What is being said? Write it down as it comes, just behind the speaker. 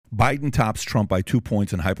Biden tops Trump by 2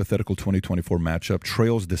 points in hypothetical 2024 matchup,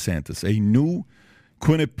 trails DeSantis. A new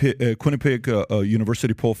Quinnipiac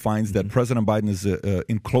University poll finds that President Biden is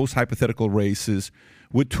in close hypothetical races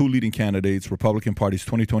with two leading candidates, Republican Party's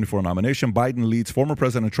 2024 nomination. Biden leads former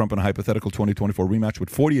President Trump in a hypothetical 2024 rematch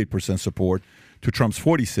with 48% support to Trump's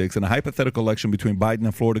 46%. In a hypothetical election between Biden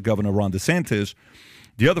and Florida Governor Ron DeSantis,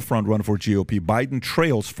 the other front runner for GOP, Biden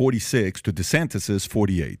trails 46 to DeSantis'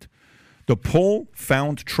 48. The poll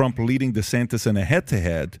found Trump leading DeSantis in a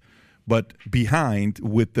head-to-head, but behind,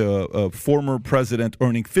 with the former president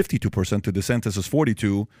earning 52% to DeSantis'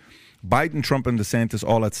 42%. Biden, Trump, and DeSantis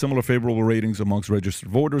all had similar favorable ratings amongst registered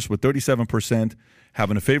voters, with 37%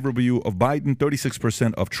 having a favorable view of Biden,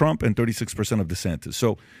 36% of Trump, and 36% of DeSantis.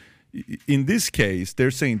 So in this case,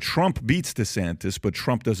 they're saying Trump beats DeSantis, but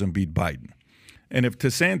Trump doesn't beat Biden. And if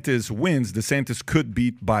DeSantis wins, DeSantis could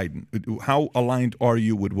beat Biden. How aligned are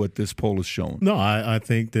you with what this poll has shown? No, I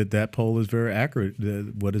think that poll is very accurate,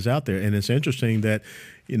 what is out there. And it's interesting that,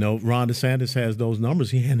 Ron DeSantis has those numbers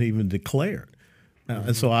he hadn't even declared.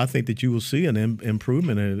 And so I think that you will see an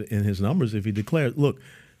improvement in his numbers if he declares. Look,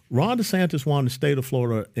 Ron DeSantis won the state of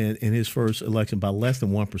Florida in his first election by less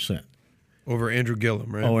than 1%. Over Andrew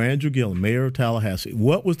Gillum, right? Over Andrew Gillum, mayor of Tallahassee.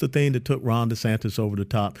 What was the thing that took Ron DeSantis over the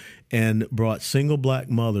top and brought single black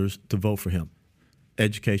mothers to vote for him?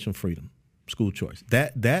 Education freedom, school choice.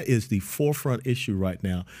 That is the forefront issue right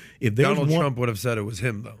now. If Donald Trump would have said it was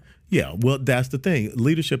him, though. Yeah, well, that's the thing.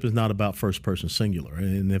 Leadership is not about first person singular.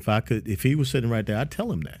 And if he was sitting right there, I'd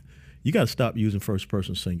tell him that. You got to stop using first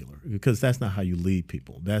person singular, because that's not how you lead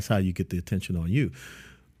people. That's how you get the attention on you.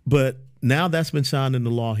 But now that's been signed into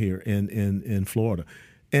law here in Florida.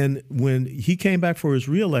 And when he came back for his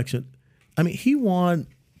reelection, he won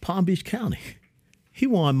Palm Beach County. He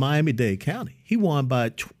won Miami-Dade County. He won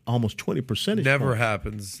by almost 20 percentage Never points.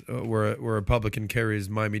 happens where a Republican carries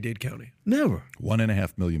Miami-Dade County. Never.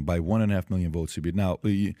 1.5 million, by 1.5 million votes. Now,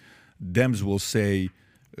 Dems will say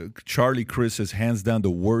Charlie Crist is hands down the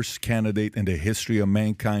worst candidate in the history of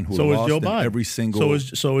mankind who lost in every single.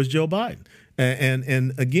 So is Joe Biden.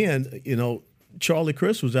 And again, Charlie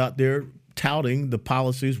Crist was out there touting the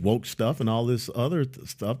policies, woke stuff, and all this other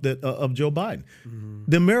stuff of Joe Biden. Mm-hmm.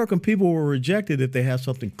 The American people were rejected if they had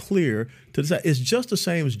something clear to decide. It's just the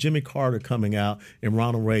same as Jimmy Carter coming out and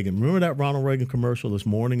Ronald Reagan. Remember that Ronald Reagan commercial, This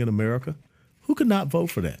Morning in America? Who could not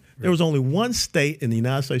vote for that? Right. There was only one state in the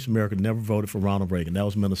United States of America that never voted for Ronald Reagan. That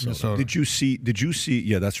was Minnesota. Did you see?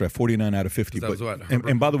 Yeah, that's right. 49 out of 50. That was what,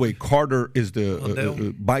 and by the way, Carter is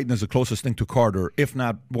Biden is the closest thing to Carter. If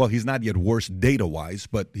not, well, he's not yet worse data-wise,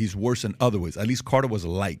 but he's worse in other ways. At least Carter was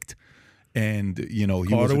liked, and he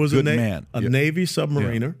was a good man. A Navy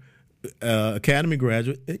submariner. Yeah. Academy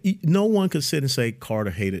graduate. No one could sit and say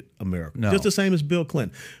Carter hated America. No. Just the same as Bill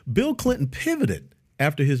Clinton. Bill Clinton pivoted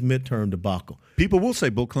after his midterm debacle. People will say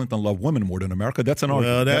Bill Clinton loved women more than America. That's an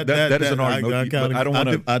argument. That is an argument. I don't want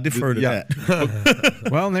to. I defer to that.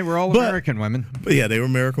 Well, and they were all American women. But yeah, they were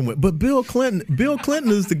American women. But Bill Clinton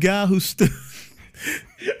is the guy who stood.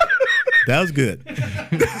 That was good.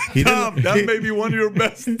 Tom, that may be one of your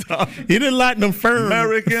best. Tom. He didn't like them firm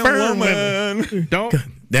American women. Don't.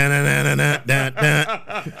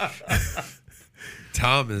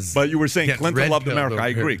 Tom is. But you were saying Clinton loved America. I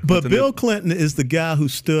agree. But Bill Clinton is the guy who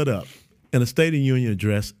stood up in a State of the Union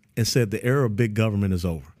address and said the era of big government is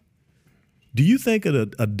over. Do you think a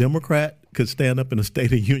Democrat could stand up in a State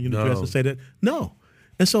of the Union address and say that? No.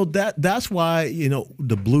 And so that's why,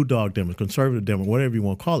 the blue dog Democrats, conservative Democrats, whatever you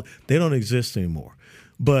want to call it, they don't exist anymore.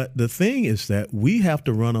 But the thing is that we have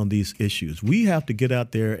to run on these issues. We have to get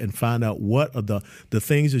out there and find out what are the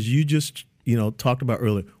things, as you just talked about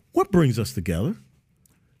earlier, what brings us together?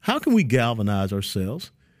 How can we galvanize ourselves?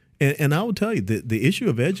 And I will tell you, the issue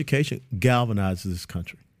of education galvanizes this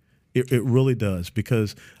country. It really does,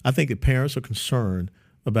 because I think that parents are concerned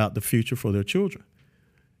about the future for their children.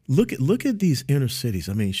 Look at these inner cities.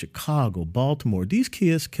 Chicago, Baltimore. These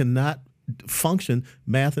kids cannot function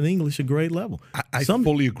math and English at grade level. I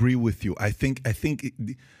fully agree with you. I think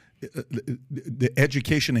the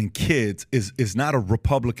education in kids is not a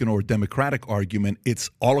Republican or Democratic argument.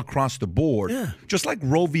 It's all across the board. Yeah. Just like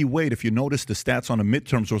Roe v. Wade, if you notice the stats on the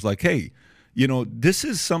midterms, was like, hey, this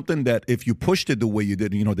is something that if you pushed it the way you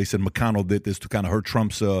did, they said McConnell did this to kind of hurt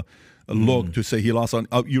Trump's look, to say he lost on.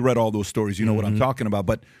 You read all those stories. You know what I'm talking about.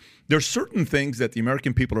 But there's certain things that the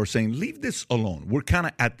American people are saying, leave this alone. We're kind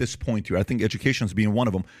of at this point here. I think education's being one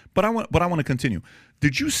of them. But I want to continue.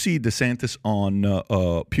 Did you see DeSantis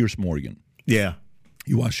on Piers Morgan? Yeah.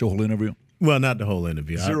 You watched the whole interview? Well, not the whole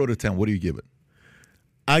interview. 0 to 10, what do you give it?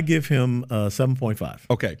 I give him 7.5.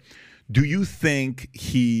 Okay. Do you think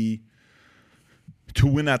he to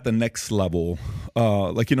win at the next level,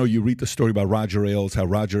 you read the story about Roger Ailes, how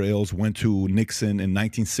Roger Ailes went to Nixon in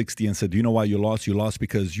 1960 and said, do you know why you lost? You lost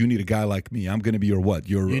because you need a guy like me. I'm going to be your what?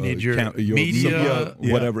 You need your media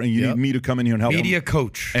whatever, and you need me to come in here and help media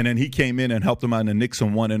coach. And then he came in and helped him out, and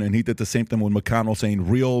Nixon won it, and he did the same thing with McConnell, saying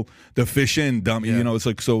real deficient, dumb. Yeah. It's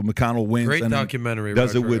like, so McConnell wins. Great and documentary.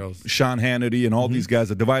 Does Roger it with Ailes. Sean Hannity and all these guys.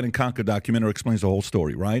 The Divide and Conquer documentary explains the whole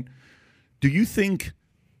story, right? Do you think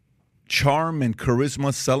charm and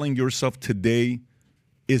charisma, selling yourself today,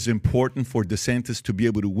 is important for DeSantis to be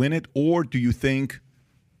able to win it? Or do you think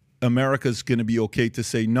America's going to be okay to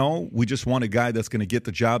say, no, we just want a guy that's going to get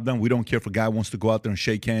the job done. We don't care if a guy wants to go out there and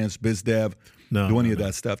shake hands, biz dev, do any of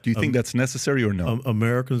that stuff. Do you think that's necessary or no?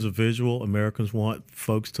 Americans are visual. Americans want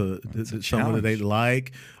folks to someone that they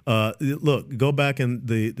like. Look, go back in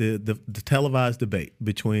the televised debate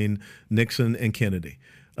between Nixon and Kennedy.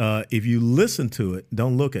 If you listen to it,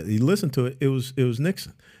 don't look at it. You listen to it, it was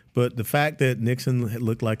Nixon. But the fact that Nixon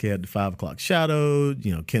looked like he had the 5 o'clock shadow,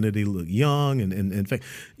 Kennedy looked young, and in fact,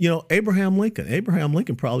 Abraham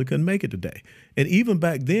Lincoln probably couldn't make it today. And even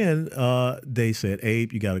back then, they said,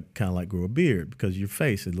 Abe, you got to kind of like grow a beard because your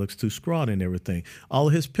face, it looks too scrawny and everything. All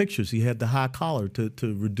of his pictures, he had the high collar to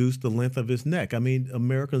reduce the length of his neck. I mean,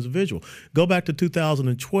 Americans are visual. Go back to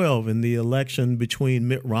 2012 in the election between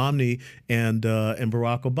Mitt Romney and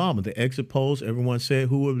Barack Obama. The exit polls, everyone said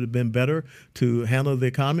who would have been better to handle the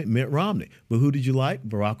economy? Mitt Romney. But who did you like?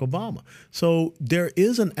 Barack Obama. So there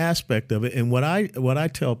is an aspect of it. And what I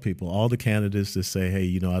tell people, all the candidates that say,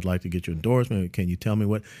 hey, I'd like to get your endorsement, can you tell me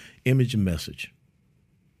what? Image and message.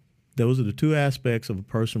 Those are the two aspects of a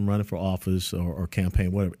person running for office or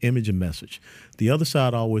campaign, whatever, image and message. The other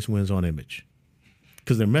side always wins on image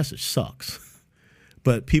because their message sucks.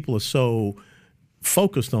 But people are so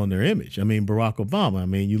focused on their image. I mean, Barack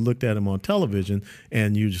Obama, you looked at him on television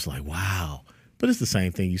and you're just like, wow. But it's the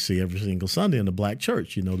same thing you see every single Sunday in the black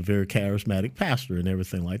church, the very charismatic pastor and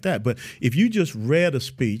everything like that. But if you just read a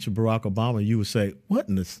speech of Barack Obama, you would say, what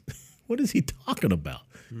is he talking about?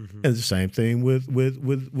 Mm-hmm. And it's the same thing with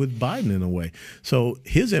Biden in a way. So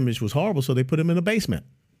his image was horrible, so they put him in a basement.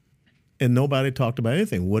 And nobody talked about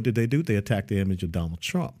anything. What did they do? They attacked the image of Donald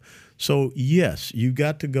Trump. So, yes, you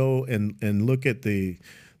got to go and look at the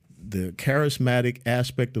charismatic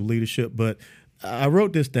aspect of leadership, but I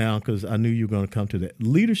wrote this down because I knew you were going to come to that.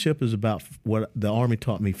 Leadership is about what the Army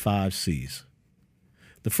taught me, 5 C's.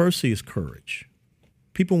 The first C is courage.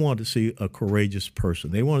 People want to see a courageous person.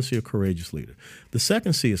 They want to see a courageous leader. The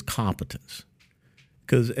second C is competence.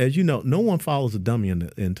 Because as you know, no one follows a dummy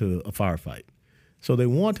into a firefight. So they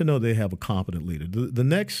want to know they have a competent leader. The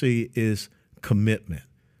next C is commitment.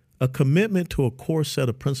 A commitment to a core set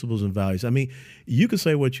of principles and values. You can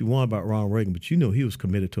say what you want about Ronald Reagan, but he was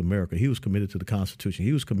committed to America. He was committed to the Constitution.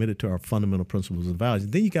 He was committed to our fundamental principles and values.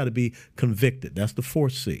 And then you got to be convicted. That's the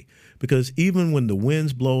fourth C. Because even when the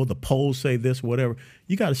winds blow, the polls say this, whatever,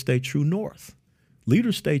 you got to stay true north.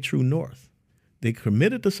 Leaders stay true north. They're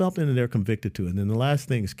committed to something and they're convicted to it. And then the last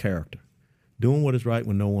thing is character. Doing what is right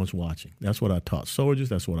when no one's watching. That's what I taught soldiers.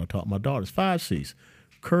 That's what I taught my daughters. 5 C's.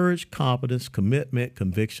 Courage, competence, commitment,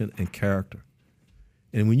 conviction, and character.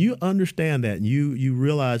 And when you understand that and you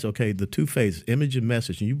realize, okay, the 2 phases, image and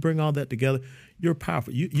message, and you bring all that together, you're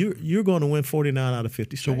powerful. You're going to win 49 out of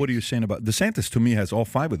 50 states. So what are you saying about DeSantis? To me, has all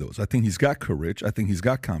 5 of those. I think he's got courage. I think he's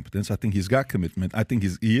got competence. I think he's got commitment. I think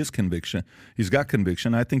he is conviction. He's got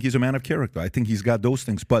conviction. I think he's a man of character. I think he's got those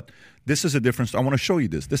things. But this is a difference. I want to show you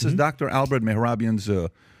this. This is Dr. Albert Mehrabian's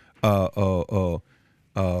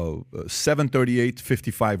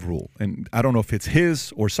 738-55 rule. And I don't know if it's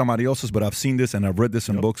his or somebody else's, but I've seen this and I've read this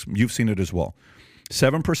in books. You've seen it as well.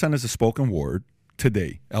 7% is the spoken word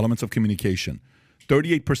today, elements of communication.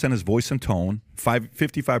 38% is voice and tone.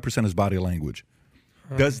 55% is body language.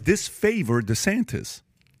 Does this favor DeSantis?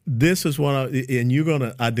 This is what and you're going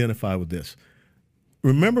to identify with this.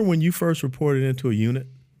 Remember when you first reported into a unit?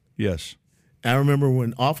 Yes. I remember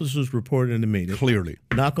when officers reported into me. Clearly.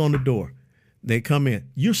 Knock on the door. They come in.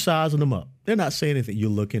 You're sizing them up. They're not saying anything.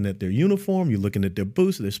 You're looking at their uniform. You're looking at their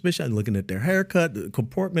boots, their special, looking at their haircut, the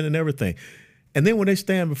comportment, and everything. And then when they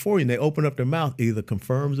stand before you and they open up their mouth, either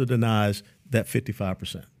confirms or denies that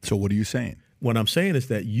 55%. So what are you saying? What I'm saying is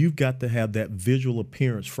that you've got to have that visual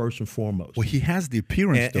appearance first and foremost. Well, he has the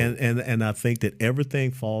appearance, and I think that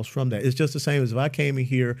everything falls from that. It's just the same as if I came in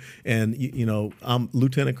here and, I'm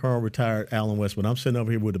Lieutenant Colonel retired Alan West, but I'm sitting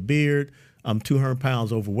over here with a beard. I'm 200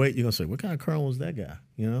 pounds overweight. You're going to say, what kind of colonel was that guy,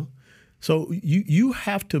 So you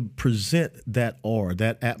have to present that aura,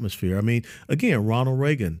 that atmosphere. Again, Ronald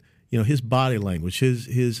Reagan, his body language,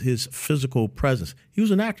 his physical presence. He was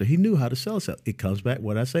an actor. He knew how to sell himself. It comes back,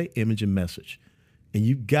 what I say, image and message. And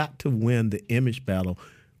you've got to win the image battle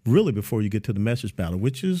really before you get to the message battle,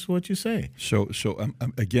 which is what you're saying. So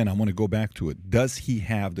again, I want to go back to it. Does he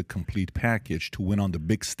have the complete package to win on the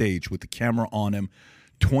big stage with the camera on him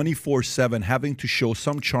 24/7, having to show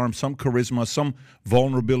some charm, some charisma, some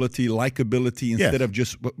vulnerability, likability instead of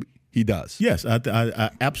just – he does? Yes, I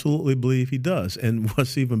absolutely believe he does. And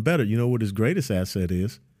what's even better, you know what his greatest asset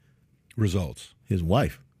is? Results. His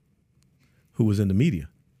wife, who was in the media.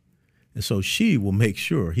 And so she will make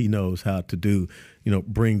sure he knows how to do,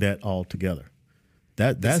 bring that all together.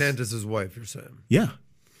 That's DeSantis' wife, you're saying? Yeah.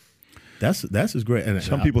 That's his great. And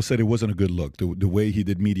some people said it wasn't a good look, the way he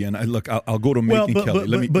did media. And I'll go to Megyn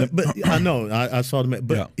Kelley. But I know, I saw the,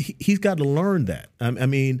 but he's got to learn that. I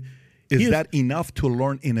mean, is that enough to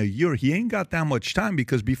learn in a year? He ain't got that much time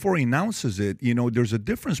because before he announces it, there's a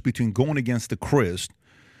difference between going against the Christ.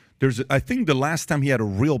 I think the last time he had a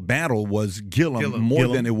real battle was Gillum.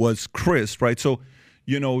 Than it was Chris, right? So,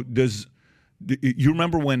 you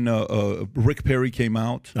remember when Rick Perry came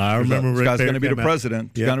out? I remember this guy's going to be the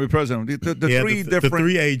president. He's going to be president. The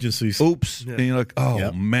three agencies. Oops. Yeah. And you're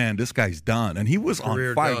like, man, this guy's done. And he was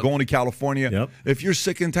on fire going to California. Yep. If you're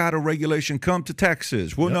sick and tired of regulation, come to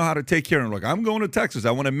Texas. We'll know how to take care of him. Like, I'm going to Texas.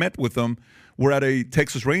 I went and met with him. We're at a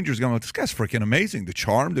Texas Rangers game. This guy's freaking amazing. The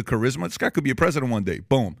charm, the charisma. This guy could be a president one day.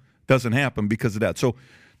 Boom. Doesn't happen because of that. So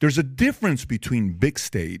there's a difference between big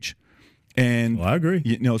stage and I agree.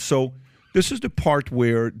 So this is the part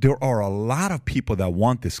where there are a lot of people that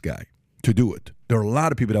want this guy to do it. There are a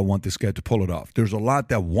lot of people that want this guy to pull it off. There's a lot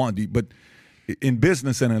that want, but in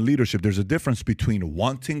business and in leadership, there's a difference between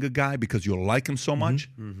wanting a guy because you like him so much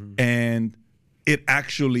and it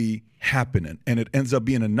actually happening. And it ends up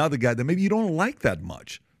being another guy that maybe you don't like that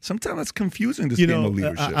much. Sometimes that's confusing, this game of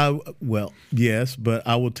leadership. Well, yes, but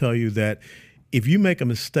I will tell you that if you make a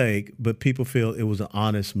mistake, but people feel it was an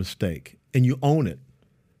honest mistake, and you own it,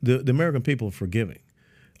 the American people are forgiving.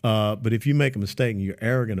 But if you make a mistake and you're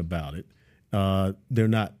arrogant about it, they're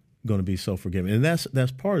not going to be so forgiving. And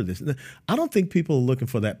that's part of this. I don't think people are looking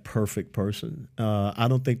for that perfect person. I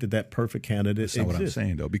don't think that perfect candidate exists. That's not what I'm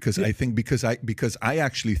saying, though, because I think because I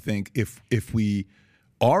actually think if we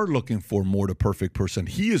are looking for more the perfect person,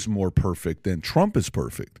 he is more perfect than Trump is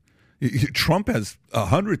perfect. Trump has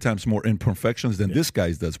 100 times more imperfections than this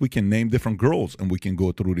guy does. We can name different girls and we can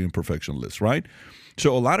go through the imperfection list, right?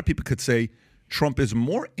 So a lot of people could say Trump is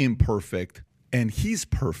more imperfect and he's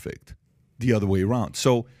perfect the other way around.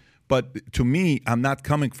 So, but to me, I'm not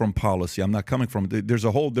coming from policy. I'm not coming from, there's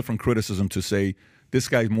a whole different criticism to say this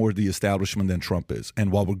guy's more the establishment than Trump is.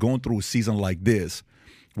 And while we're going through a season like this,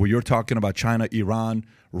 where you're talking about China, Iran,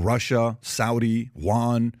 Russia, Saudi,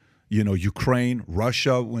 Yuan, Ukraine,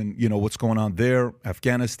 Russia, when, what's going on there,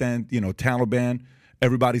 Afghanistan, Taliban,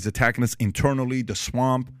 everybody's attacking us internally, the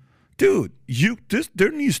swamp. Dude,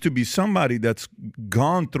 there needs to be somebody that's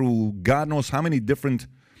gone through God knows how many different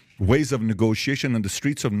ways of negotiation in the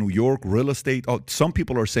streets of New York, real estate. Some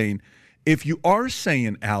people are saying, if you are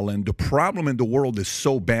saying, Alan, the problem in the world is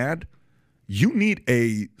so bad, you need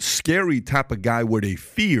a scary type of guy where they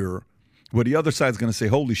fear, where the other side's going to say,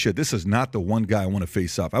 holy shit, this is not the one guy I want to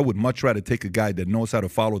face off. I would much rather take a guy that knows how to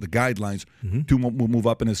follow the guidelines to move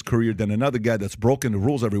up in his career than another guy that's broken the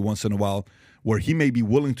rules every once in a while, where he may be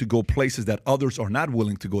willing to go places that others are not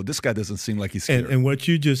willing to go. This guy doesn't seem like he's scared. And what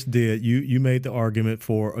you just did, you made the argument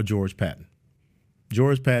for a George Patton.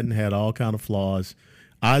 George Patton had all kind of flaws.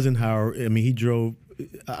 Eisenhower,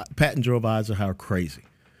 Patton drove Eisenhower crazy.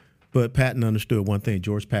 But Patton understood one thing: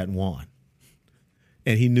 George Patton won,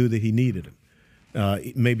 and he knew that he needed him.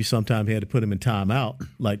 Maybe sometime he had to put him in timeout,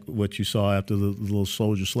 like what you saw after the little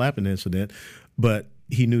soldier slapping incident. But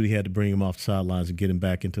he knew he had to bring him off the sidelines and get him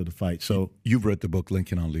back into the fight. So you've read the book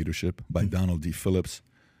Lincoln on Leadership by Donald D. Phillips.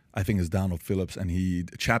 I think it's Donald Phillips, and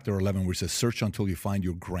chapter 11 where he says, "Search until you find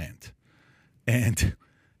your Grant," and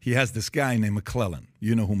he has this guy named McClellan.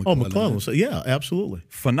 You know who McClellan is? McClellan. So, yeah, absolutely.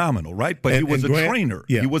 Phenomenal, right? But he was a trainer.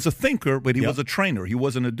 Yeah. He was a thinker, but he was a trainer. He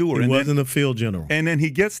wasn't a doer. He wasn't a field general. And then he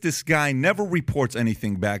gets this guy, never reports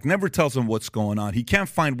anything back, never tells him what's going on. He can't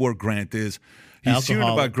find where Grant is. He's hearing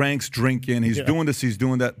about Grant's drinking. He's doing this, he's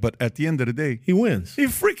doing that. But at the end of the day, he wins. He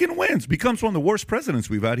freaking wins. Becomes one of the worst presidents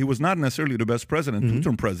we've had. He was not necessarily the best president,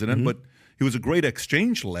 two-term president, but he was a great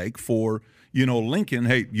exchange leg for Lincoln.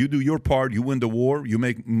 Hey, you do your part. You win the war. You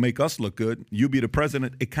make us look good. You be the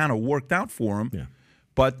president. It kind of worked out for him. Yeah.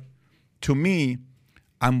 But to me,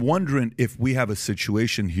 I'm wondering if we have a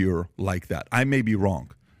situation here like that. I may be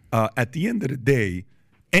wrong. At the end of the day,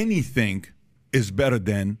 anything is better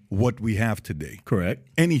than what we have today. Correct.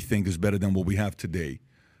 Anything is better than what we have today.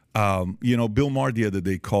 Bill Maher the other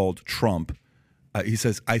day called Trump He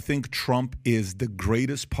says, I think Trump is the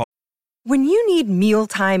greatest When you need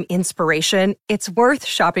mealtime inspiration, it's worth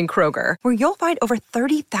shopping Kroger, where you'll find over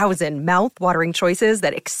 30,000 mouth-watering choices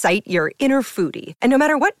that excite your inner foodie. And no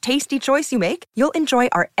matter what tasty choice you make, you'll enjoy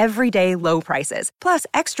our everyday low prices, plus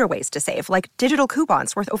extra ways to save, like digital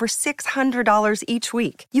coupons worth over $600 each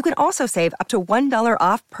week. You can also save up to $1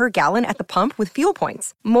 off per gallon at the pump with fuel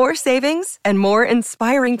points. More savings and more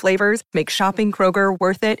inspiring flavors make shopping Kroger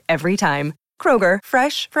worth it every time. Kroger,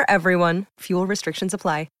 fresh for everyone. Fuel restrictions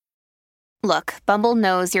apply. Look, Bumble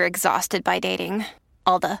knows you're exhausted by dating.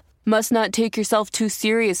 All the must not take yourself too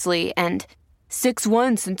seriously and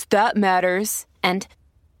 6'1" since that matters. And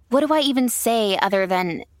what do I even say other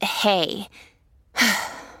than hey?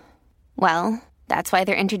 Well, that's why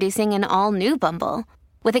they're introducing an all-new Bumble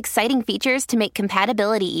with exciting features to make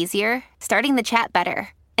compatibility easier, starting the chat better,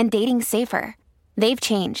 and dating safer. They've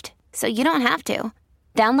changed, so you don't have to.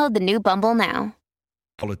 Download the new Bumble now.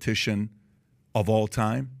 Politician of all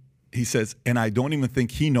time. He says, and I don't even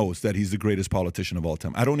think he knows that he's the greatest politician of all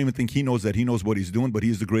time. I don't even think he knows that he knows what he's doing, but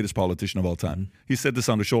he's the greatest politician of all time. Mm-hmm. He said this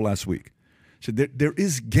on the show last week. So there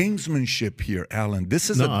is gamesmanship here, Alan. This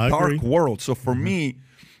is a dark world. So for me,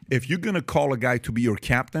 if you're going to call a guy to be your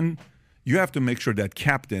captain, you have to make sure that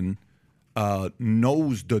captain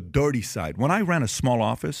knows the dirty side. When I ran a small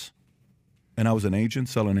office and I was an agent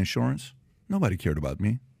selling insurance, nobody cared about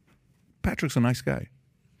me. Patrick's a nice guy.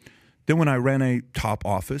 Then when I ran a top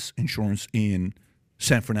office, insurance in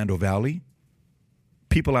San Fernando Valley,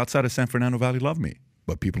 people outside of San Fernando Valley loved me,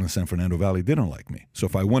 but people in San Fernando Valley didn't like me. So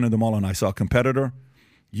if I went in the mall and I saw a competitor,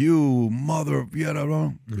 you mother,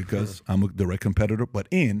 because I'm a direct competitor, but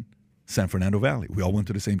in San Fernando Valley. We all went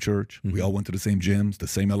to the same church. Mm-hmm. We all went to the same gyms, the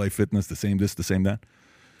same LA Fitness, the same this, the same that.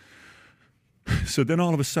 So then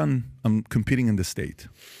all of a sudden, I'm competing in the state.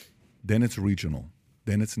 Then it's regional.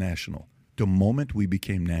 Then it's national. The moment we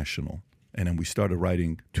became national and then we started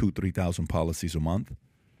writing 2,000-3,000 policies a month,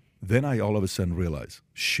 then I all of a sudden realized,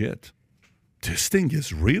 shit, this thing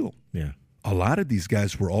is real. Yeah. A lot of these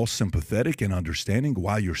guys were all sympathetic and understanding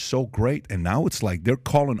why you're so great. And now it's like they're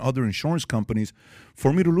calling other insurance companies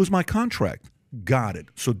for me to lose my contract. Got it.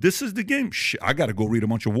 So this is the game. Shit, I got to go read a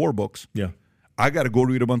bunch of war books. Yeah. I got to go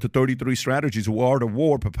read a bunch of 33 strategies, Art of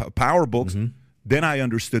War, power books. Mm-hmm. Then I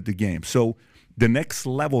understood the game. So the next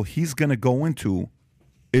level he's going to go into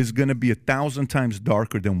is going to be 1,000 times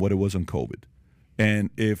darker than what it was on COVID. And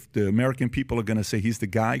if the American people are going to say he's the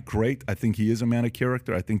guy, great. I think he is a man of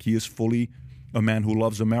character. I think he is fully a man who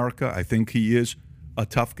loves America. I think he is a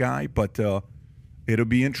tough guy. But it'll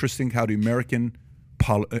be interesting how the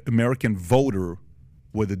American voter,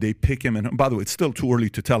 whether they pick him. And by the way, it's still too early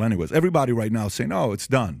to tell anyways. Everybody right now is saying, oh, it's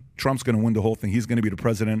done. Trump's going to win the whole thing. He's going to be the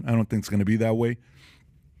president. I don't think it's going to be that way,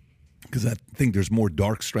 because I think there's more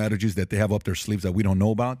dark strategies that they have up their sleeves that we don't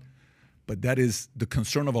know about. But that is the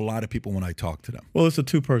concern of a lot of people when I talk to them. Well, it's a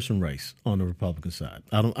two-person race on the Republican side.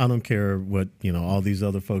 I don't care what, all these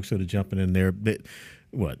other folks that are jumping in there. But,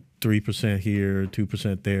 3% here,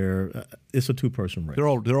 2% there. It's a two-person race.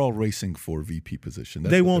 They're all racing for VP position.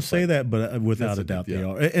 They won't say that, but without a doubt they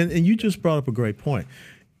are. And you just brought up a great point.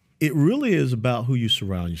 It really is about who you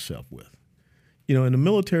surround yourself with. In the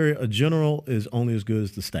military, a general is only as good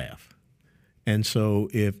as the staff. And so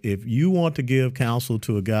if you want to give counsel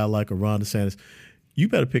to a guy like a Ron DeSantis, you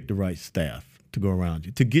better pick the right staff to go around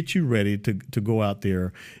you, to get you ready to go out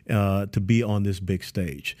there to be on this big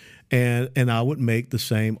stage. And I would make the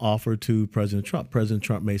same offer to President Trump. President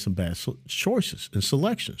Trump made some bad choices and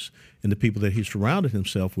selections in the people that he surrounded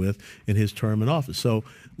himself with in his term in office. So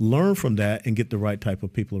learn from that and get the right type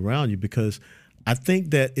of people around you, because I think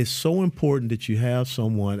that it's so important that you have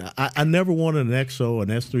someone. I never wanted an XO, an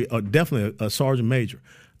S3, or definitely a sergeant major.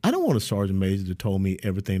 I don't want a sergeant major that told me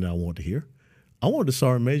everything that I want to hear. I wanted a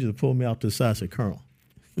sergeant major to pull me out to the side and say, Colonel,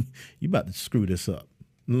 you about to screw this up.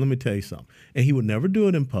 Let me tell you something. And he would never do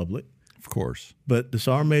it in public. Of course. But the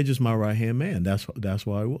sergeant major is my right-hand man. That's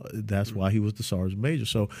why he was the sergeant major.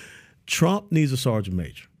 So Trump needs a sergeant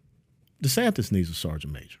major. DeSantis needs a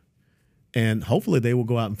sergeant major. And hopefully they will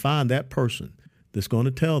go out and find that person that's going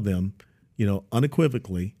to tell them,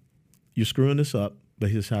 unequivocally, you're screwing this up, but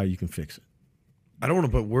here's how you can fix it. I don't want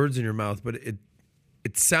to put words in your mouth, but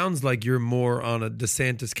it sounds like you're more on a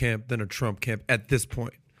DeSantis camp than a Trump camp at this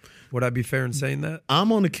point. Would I be fair in saying that?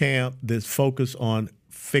 I'm on the camp that's focused on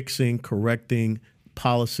fixing, correcting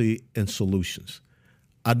policy and solutions.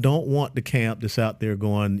 I don't want the camp that's out there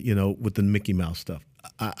going, with the Mickey Mouse stuff.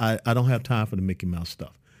 I don't have time for the Mickey Mouse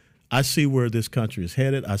stuff. I see where this country is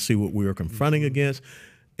headed. I see what we are confronting against.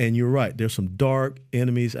 And you're right. There's some dark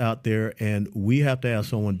enemies out there, and we have to have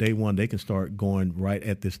someone day one they can start going right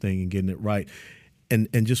at this thing and getting it right.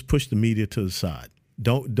 and just push the media to the side.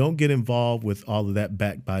 Don't get involved with all of that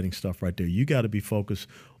backbiting stuff right there. You got to be focused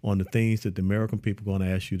on the things that the American people are going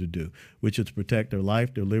to ask you to do, which is protect their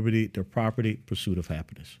life, their liberty, their property, pursuit of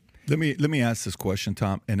happiness. Let me ask this question,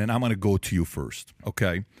 Tom, and then I'm going to go to you first,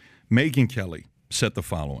 okay? Megyn Kelley said the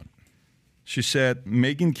following. She said,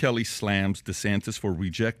 Megyn Kelley slams DeSantis for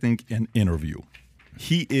rejecting an interview.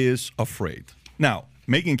 He is afraid. Now,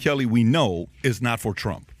 Megyn Kelley, we know, is not for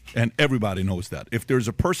Trump, and everybody knows that. If there's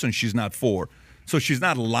a person she's not for, so she's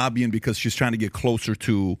not lobbying because she's trying to get closer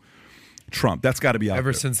to Trump. That's got to be out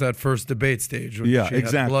Ever there. since that first debate stage when Yeah, she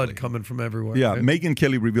exactly. had blood coming from everywhere. Yeah, right? Megyn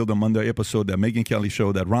Kelley revealed on Monday episode that Megyn Kelley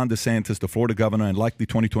showed that Ron DeSantis, the Florida governor and likely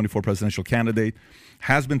 2024 presidential candidate,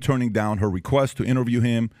 has been turning down her request to interview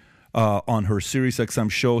him on her Sirius XM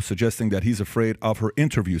show, suggesting that he's afraid of her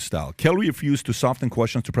interview style. Kelley refused to soften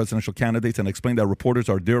questions to presidential candidates and explained that reporters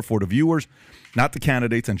are there for the viewers, not the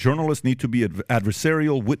candidates, and journalists need to be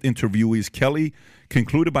adversarial with interviewees. Kelley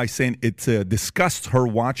concluded by saying it disgusts her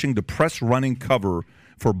watching the press running cover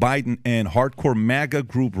for Biden and hardcore MAGA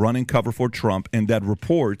group running cover for Trump, and that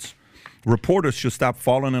reporters should stop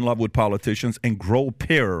falling in love with politicians and grow a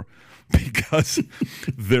pair because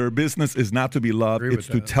their business is not to be loved. It's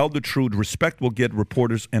to tell the truth. Respect will get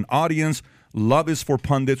reporters an audience. Love is for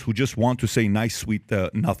pundits who just want to say nice, sweet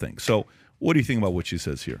nothing. So what do you think about what she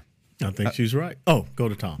says here? I think she's right. Oh, go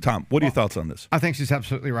to Tom. Tom, what are your thoughts on this? I think she's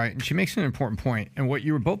absolutely right. And she makes an important point. And what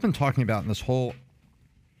you were both been talking about in this whole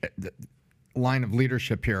line of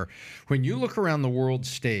leadership here, when you look around the world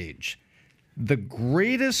stage, the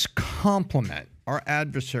greatest compliment our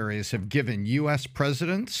adversaries have given U.S.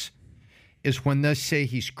 presidents is when they say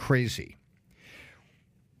he's crazy.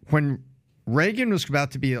 When Reagan was about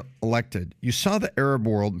to be elected, you saw the Arab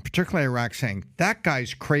world, and particularly Iraq, saying, that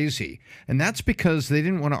guy's crazy. And that's because they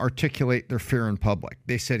didn't want to articulate their fear in public.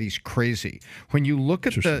 They said he's crazy. When you look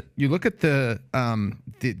at the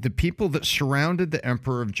people that surrounded the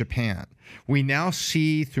Emperor of Japan, we now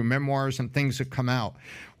see through memoirs and things that come out,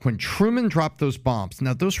 when Truman dropped those bombs,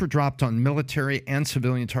 now those were dropped on military and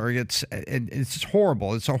civilian targets. It's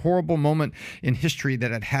horrible. It's a horrible moment in history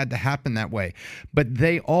that it had to happen that way. But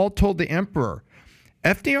they all told the emperor,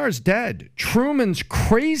 FDR's dead. Truman's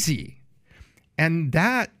crazy. And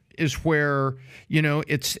that is where,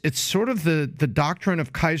 it's sort of the doctrine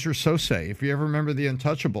of Kaiser Sose, if you ever remember the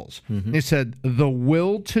Untouchables. Mm-hmm. They said, the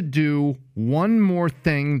will to do one more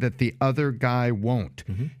thing that the other guy won't.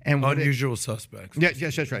 Mm-hmm. And unusual suspects.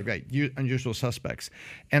 Yes, that's right. Unusual suspects.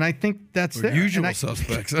 And I think that's there. Usual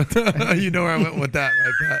suspects. You know where I went with that,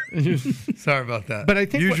 right, Pat? Sorry about that. But I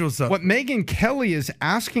think what Megyn Kelley is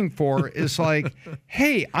asking for is like,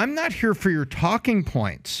 hey, I'm not here for your talking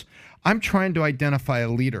points. I'm trying to identify a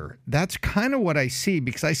leader. That's kind of what I see,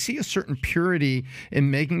 because I see a certain purity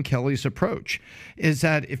in Megyn Kelley's approach, is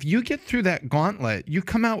that if you get through that gauntlet, you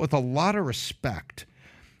come out with a lot of respect.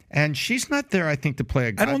 And she's not there, I think, to play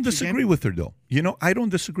a I don't disagree with her, though. I don't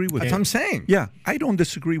disagree with her. That's what I'm saying. Yeah, I don't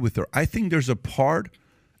disagree with her. I think there's a part,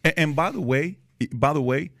 and by the way,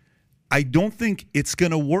 I don't think it's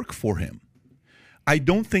going to work for him. I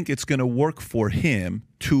don't think it's going to work for him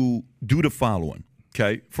to do the following.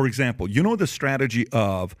 Okay, for example, the strategy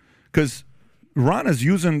of, because Ron is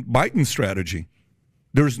using Biden's strategy.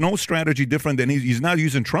 There's no strategy different than he's not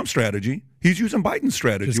using Trump's strategy. He's using Biden's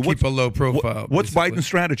strategy. Just keep a low profile. What's Biden's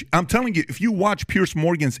strategy? I'm telling you, if you watch Piers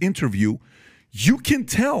Morgan's interview, you can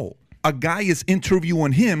tell a guy is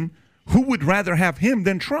interviewing him who would rather have him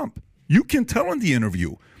than Trump. You can tell in the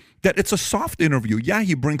interview that it's a soft interview. Yeah,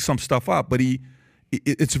 he brings some stuff up, but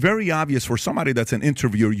it's very obvious for somebody that's an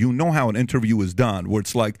interviewer, how an interview is done, where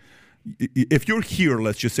it's like, if you're here,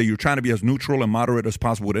 let's just say you're trying to be as neutral and moderate as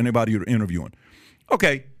possible with anybody you're interviewing.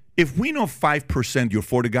 Okay, if we know 5% you're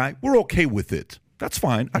for the guy, we're okay with it. That's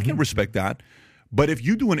fine. I can respect that. But if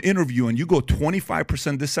you do an interview and you go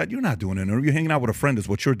 25% this side, you're not doing an interview. You're hanging out with a friend is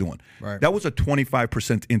what you're doing. Right. That was a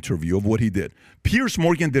 25% interview of what he did. Piers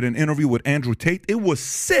Morgan did an interview with Andrew Tate. It was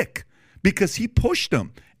sick because he pushed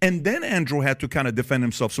him. And then Andrew had to kind of defend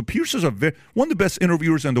himself. So Piers is one of the best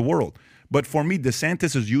interviewers in the world. But for me,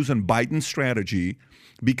 DeSantis is using Biden's strategy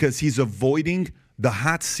because he's avoiding the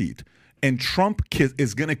hot seat. And Trump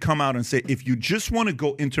is going to come out and say, if you just want to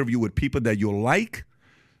go interview with people that you like,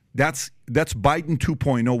 that's Biden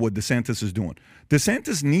 2.0, what DeSantis is doing.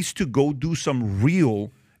 DeSantis needs to go do some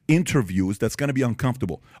real interviews that's going to be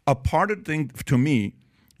uncomfortable. A part of the thing, to me,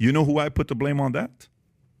 who I put the blame on that?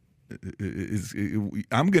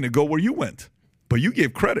 I'm going to go where you went, but you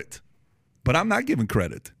gave credit, but I'm not giving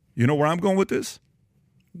credit. You know where I'm going with this?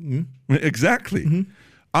 Mm-hmm. Exactly. Mm-hmm.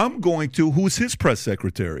 I'm going to who's his press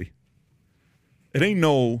secretary. It ain't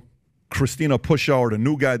no Christina Pushaw or the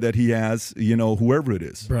new guy that he has, whoever it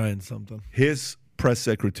is. Brian something. His press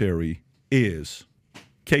secretary is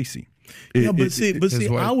Casey. But see,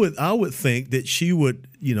 I would think that she would,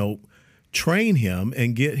 train him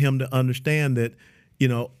and get him to understand that,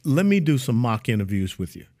 let me do some mock interviews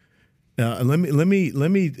with you. Let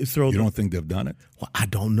me throw. You don't think they've done it? Well, I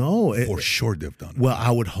don't know. For sure they've done it. Well,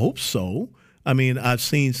 I would hope so. I mean, I've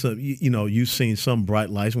seen some, you've seen some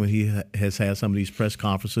bright lights when he has had some of these press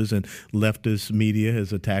conferences and leftist media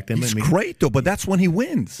has attacked him. It's great, though, but that's when he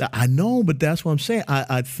wins. I know, but that's what I'm saying.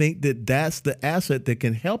 I think that's the asset that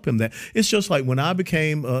can help him. That it's just like when I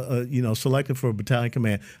became, selected for a battalion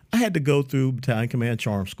command, I had to go through battalion command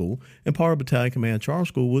charm school, and part of battalion command charm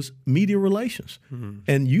school was media relations. Mm-hmm.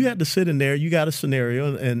 And you had to sit in there, you got a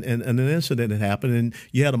scenario and an incident had happened, and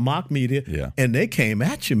you had a mock media, and they came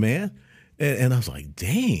at you, man. And I was like,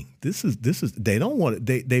 dang, this is they don't want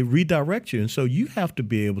it. They redirect you. And so you have to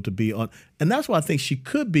be able to be on. And that's why I think she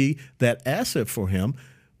could be that asset for him.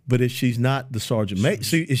 But if she's not the sergeant major,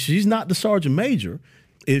 if she's not the sergeant major,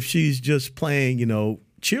 if she's just playing,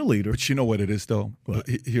 cheerleader. But you know what it is, though? What?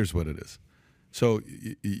 Here's what it is. So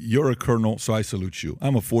you're a colonel, so I salute you.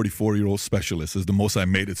 I'm a 44-year-old specialist. Is the most I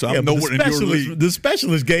made it. So I'm nowhere in your league. The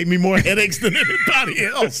specialist gave me more headaches than anybody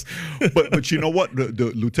else. but you know what?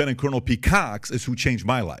 The Lieutenant Colonel P. Cox is who changed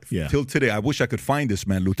my life. Yeah. Till today, I wish I could find this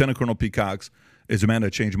man. Lieutenant Colonel P. Cox is a man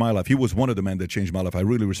that changed my life. He was one of the men that changed my life. I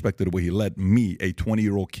really respected the way he led me, a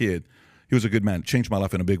 20-year-old kid. He was a good man. Changed my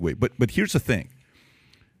life in a big way. But here's the thing.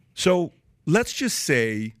 So let's just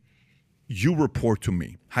say you report to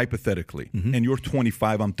me, hypothetically, and you're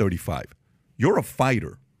 25, I'm 35. You're a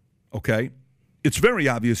fighter, okay? It's very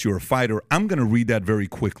obvious you're a fighter. I'm going to read that very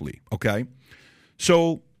quickly, okay?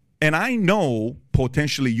 So, and I know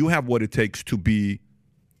potentially you have what it takes to be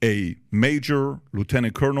a major,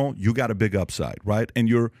 lieutenant colonel. You got a big upside, right? And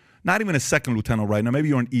you're not even a second lieutenant right now. Maybe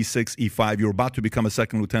you're an E6, E5. You're about to become a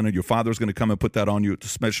second lieutenant. Your father's going to come and put that on you. It's a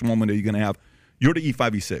special moment that you're going to have. You're the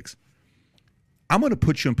E5, E6. I'm going to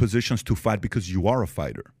put you in positions to fight because you are a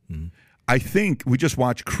fighter. Mm-hmm. I think we just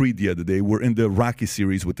watched Creed the other day. We're in the Rocky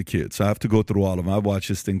series with the kids. So I have to go through all of them. I've watched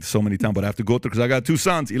this thing so many times, but I have to go through because I got two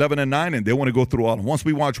sons, 11 and 9, and they want to go through all of them. Once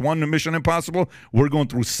we watch one Mission Impossible, we're going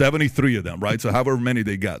through 73 of them, right? So however many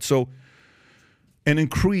they got. So, and in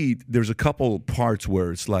Creed, there's a couple parts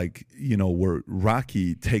where it's like, where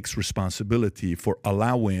Rocky takes responsibility for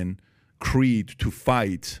allowing Creed to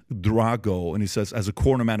fight Drago, and he says, as a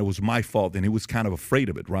corner man, it was my fault, and he was kind of afraid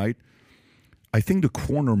of it, right? I think the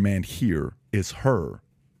corner man here is her,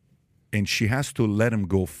 and she has to let him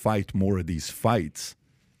go fight more of these fights.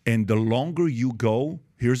 And the longer you go,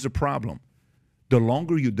 here's the problem. The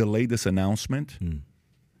longer you delay this announcement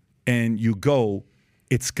and you go,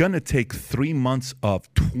 it's going to take 3 months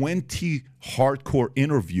of 20 hardcore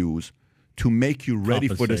interviews to make you ready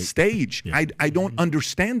for the stage. Yeah. I don't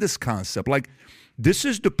understand this concept. Like, this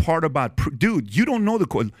is the part about, dude, you don't know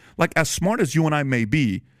like, as smart as you and I may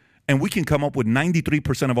be, and we can come up with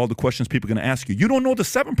 93% of all the questions people are going to ask you. You don't know the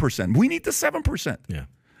 7%. We need the 7%. Yeah.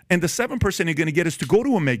 And the 7% you're going to get is to go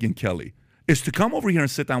to a Megyn Kelley, is to come over here and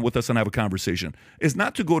sit down with us and have a conversation. It's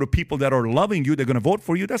not to go to people that are loving you, they're going to vote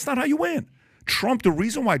for you. That's not how you win. Trump, the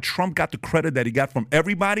reason why Trump got the credit that he got from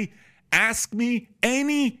everybody, ask me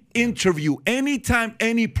any interview, anytime,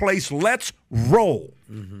 any place, let's roll.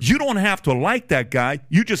 Mm-hmm. You don't have to like that guy.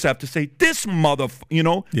 You just have to say, this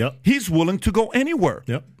he's willing to go anywhere.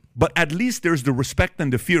 Yep. But at least there's the respect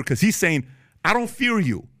and the fear because he's saying, I don't fear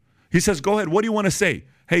you. He says, go ahead. What do you want to say?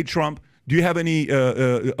 Hey, Trump, do you have any,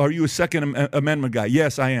 are you a Second Amendment guy?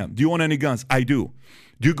 Yes, I am. Do you want any guns? I do.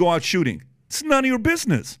 Do you go out shooting? It's none of your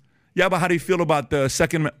business. Yeah, but how do you feel about the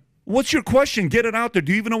Second Amendment? What's your question? Get it out there.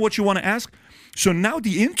 Do you even know what you want to ask? So now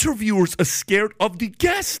the interviewers are scared of the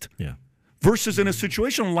guest. Yeah. Versus in a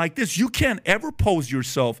situation like this, you can't ever pose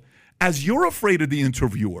yourself as you're afraid of the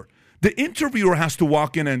interviewer. The interviewer has to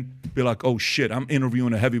walk in and be like, oh, shit, I'm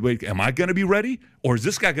interviewing a heavyweight. Am I going to be ready? Or is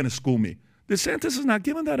this guy going to school me? DeSantis is not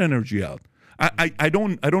giving that energy out. I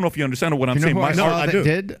don't know if you understand what I'm saying. I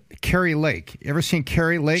did? Carrie Lake. You ever seen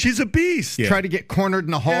Carrie Lake? She's a beast. Yeah. Try to get cornered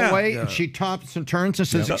in the hallway, and she tops and turns and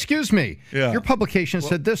says, excuse me, your publication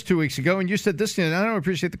said this 2 weeks ago, and you said this, and I don't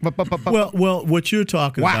appreciate the... Well, what you're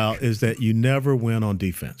talking about is that you never win on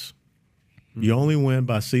defense. You only win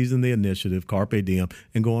by seizing the initiative, carpe diem,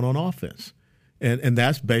 and going on offense. And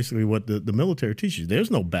that's basically what the military teaches.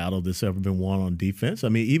 There's no battle that's ever been won on defense. I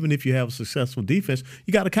mean, even if you have a successful defense,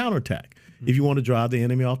 you got to counterattack if you want to drive the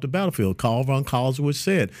enemy off the battlefield. Karl von Clausewitz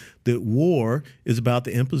said that war is about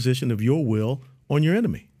the imposition of your will on your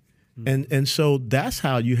enemy. And so that's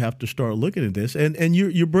how you have to start looking at this. And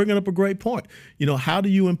you're bringing up a great point. How do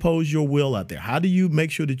you impose your will out there? How do you make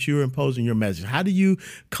sure that you're imposing your message? How do you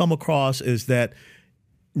come across as that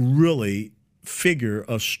really figure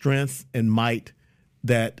of strength and might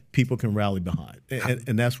that people can rally behind?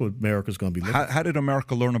 And that's what America's going to be looking at. How did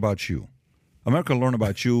America learn about you? America learned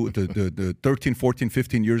about you the 13, 14,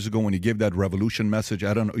 15 years ago when you gave that revolution message.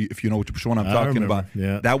 I don't know if you know which one I'm talking about.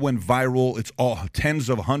 Yeah. That went viral. It's all tens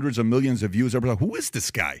of hundreds of millions of views. Everybody's like, who is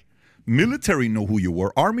this guy? Military knew who you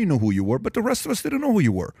were. Army knew who you were. But the rest of us didn't know who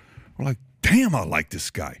you were. We're like, damn, I like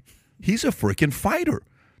this guy. He's a freaking fighter.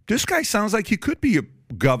 This guy sounds like he could be a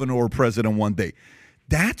governor or president one day.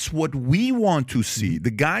 That's what we want to see.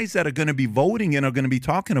 The guys that are going to be voting in are going to be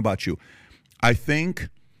talking about you. I think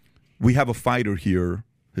we have a fighter here.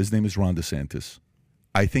 His name is Ron DeSantis.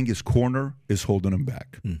 I think his corner is holding him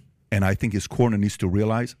back. And I think his corner needs to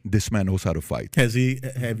realize this man knows how to fight. Have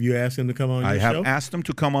you asked him to come on your show? I have asked him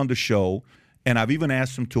to come on the show, and I've even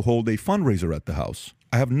asked him to hold a fundraiser at the house.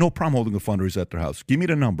 I have no problem holding a fundraiser at their house. Give me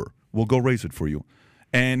the number. We'll go raise it for you.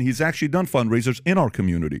 And he's actually done fundraisers in our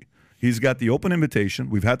community. He's got the open invitation.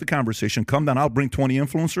 We've had the conversation. Come down. I'll bring 20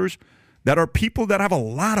 influencers that are people that have a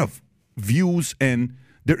lot of views, and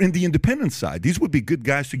they're in the independent side. These would be good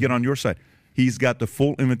guys to get on your side. He's got the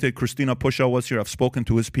full invitation. Christina Pushaw was here. I've spoken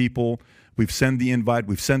to his people. We've sent the invite.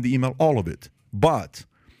 We've sent the email, all of it. But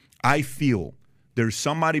I feel there's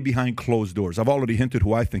somebody behind closed doors. I've already hinted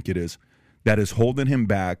who I think it is that is holding him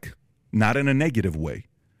back, not in a negative way,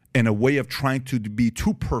 in a way of trying to be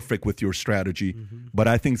too perfect with your strategy. But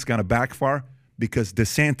I think it's going to backfire because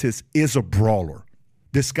DeSantis is a brawler.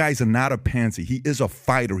 This guy's not a pansy. He is a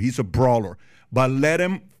fighter. He's a brawler. But let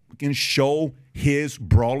him show his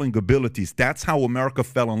brawling abilities. That's how America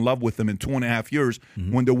fell in love with him in 2.5 years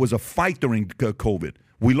when there was a fight during COVID.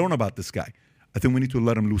 We learn about this guy. I think we need to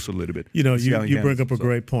let him loose a little bit. You bring up a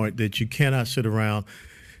great point that you cannot sit around.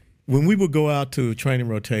 When we would go out to training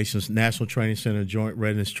rotations, National Training Center, Joint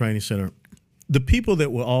Readiness Training Center, the people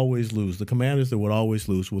that would always lose, the commanders that would always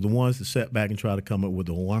lose, were the ones that sat back and tried to come up with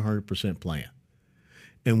a 100% plan.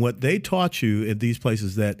 And what they taught you at these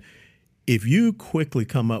places that if you quickly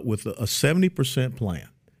come up with a 70% plan,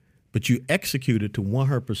 but you execute it to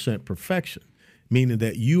 100% perfection, meaning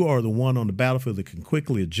that you are the one on the battlefield that can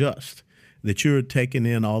quickly adjust, that you're taking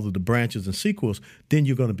in all of the branches and sequels, then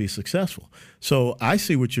you're going to be successful. So I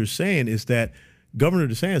see what you're saying is that Governor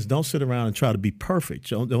DeSantis, don't sit around and try to be perfect.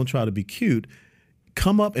 Don't try to be cute.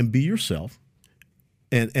 Come up and be yourself.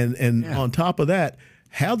 And on top of that,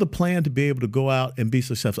 have the plan to be able to go out and be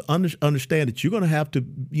successful. Understand that you're going to have to,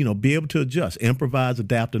 be able to adjust, improvise,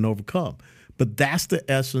 adapt, and overcome. But that's the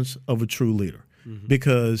essence of a true leader.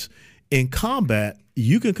 Because in combat,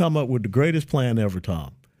 you can come up with the greatest plan ever,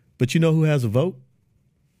 Tom. But you know who has a vote?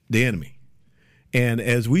 The enemy. And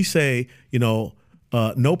as we say, no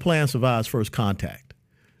plan survives first contact.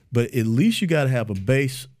 But at least you got to have a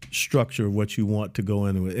base structure of what you want to go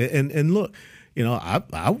in with. And look,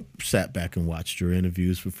 I sat back and watched your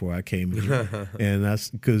interviews before I came here, and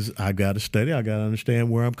that's because I got to study. I got to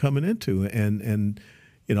understand where I'm coming into, and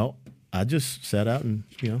I just sat out and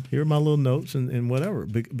here are my little notes and whatever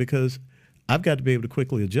because I've got to be able to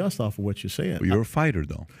quickly adjust off of what you're saying. But you're a fighter,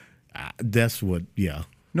 though. That's what, yeah.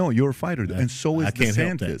 No, you're a fighter, and so is I can't DeSantis.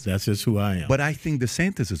 help that. That's just who I am. But I think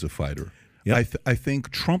DeSantis is a fighter. Yep. I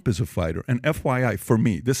think Trump is a fighter. And FYI, for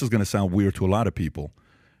me, this is going to sound weird to a lot of people.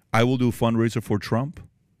 I will do a fundraiser for Trump.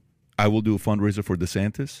 I will do a fundraiser for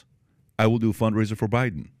DeSantis. I will do a fundraiser for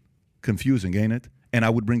Biden. Confusing, ain't it? And I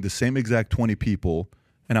would bring the same exact 20 people,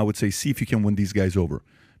 and I would say, see if you can win these guys over.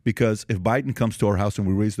 Because if Biden comes to our house and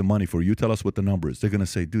we raise the money for you, tell us what the number is. They're going to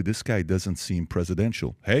say, dude, this guy doesn't seem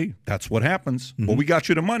presidential. Hey, that's what happens. Well, we got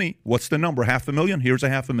you the money. What's the number? $500,000? Here's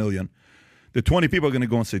 $500,000. The 20 people are going to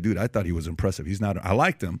go and say, dude, I thought he was impressive. He's not. I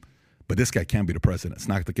liked him. But this guy can't be the president. It's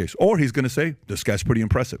not the case. Or he's going to say, this guy's pretty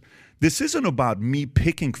impressive. This isn't about me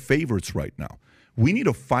picking favorites right now. We need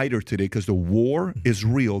a fighter today because the war is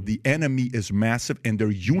real. The enemy is massive, and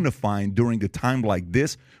they're unifying during the time like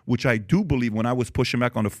this, which I do believe when I was pushing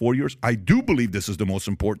back on the 4 years, I do believe this is the most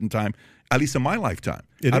important time, at least in my lifetime.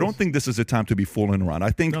 I don't think this is a time to be fooling around. I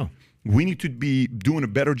think we need to be doing a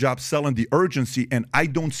better job selling the urgency, and I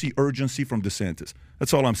don't see urgency from DeSantis.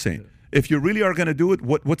 That's all I'm saying. If you really are going to do it,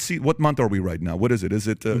 what month are we right now? What is it? Is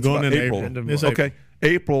it it's going in April? Okay,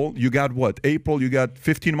 April. You got what? April. You got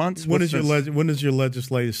 15 months. When is your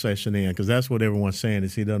legislative session in? Because that's what everyone's saying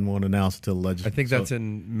is he doesn't want to announce it till the legislature. I think that's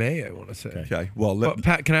in May. I want to say. Okay. Well,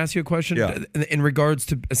 Pat, can I ask you a question? Yeah. In regards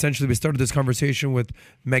to essentially, we started this conversation with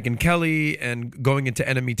Megyn Kelley and going into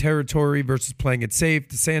enemy territory versus playing it safe.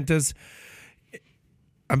 DeSantis.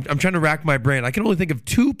 I'm trying to rack my brain. I can only think of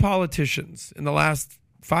 2 politicians in the last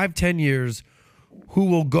 5-10 years who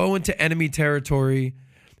will go into enemy territory,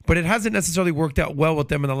 but it hasn't necessarily worked out well with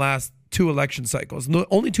them in the last 2 election cycles. The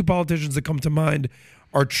only 2 politicians that come to mind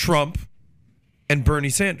are Trump and Bernie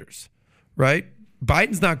Sanders, right?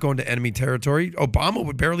 Biden's not going to enemy territory. Obama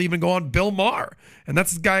would barely even go on Bill Maher, and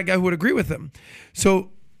that's the guy who would agree with him.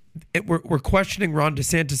 So we're questioning Ron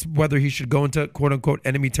DeSantis whether he should go into quote-unquote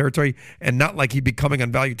enemy territory, and not like he'd be coming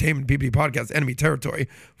on Valuetainment PBD podcast, enemy territory.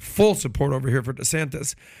 Full support over here for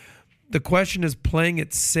DeSantis. The question is playing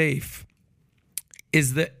it safe.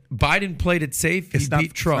 Is that Biden played it safe? He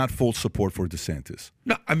beat Trump. It's not full support for DeSantis.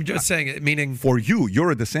 No, I'm just saying it, meaning... For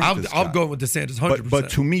you're a DeSantis I'll guy. go with DeSantis 100%. But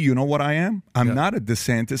to me, you know what I am? I'm not a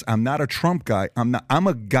DeSantis. I'm not a Trump guy. I'm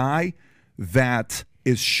a guy that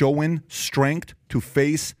is showing strength to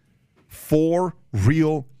face 4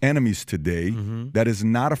 real enemies today that is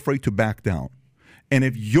not afraid to back down. And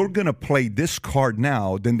if you're going to play this card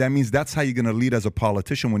now, then that means that's how you're going to lead as a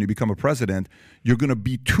politician when you become a president. You're going to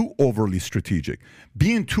be too overly strategic.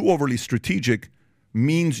 Being too overly strategic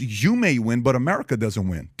means you may win, but America doesn't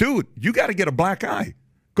win. Dude, you got to get a black eye.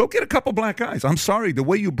 Go get a couple black eyes. I'm sorry. The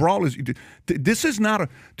way you brawl is... This is not a...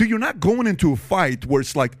 Dude, you're not going into a fight where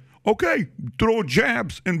it's like, okay, throw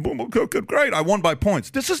jabs and boom, okay, great, I won by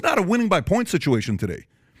points. This is not a winning by points situation today.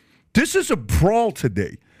 This is a brawl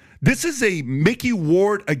today. This is a Mickey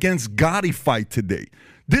Ward against Gotti fight today.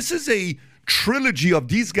 This is a trilogy of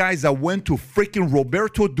these guys that went to freaking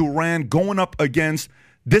Roberto Duran going up against.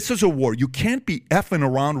 This is a war. You can't be effing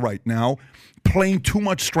around right now playing too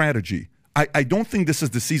much strategy. I don't think this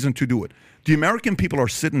is the season to do it. The American people are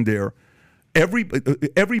sitting there,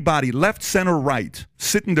 everybody, left, center, right,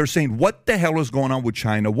 sitting there saying, what the hell is going on with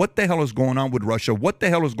China? What the hell is going on with Russia? What the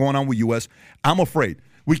hell is going on with U.S.? I'm afraid.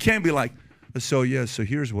 We can't be like, so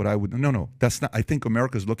here's what I would. No, that's not. I think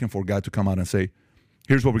America's looking for a guy to come out and say,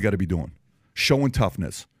 here's what we got to be doing. Showing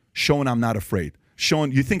toughness, showing I'm not afraid,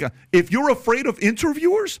 showing you think, if you're afraid of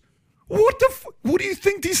interviewers, what do you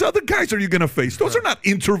think these other guys are you going to face? Those are not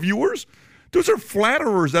interviewers. Those are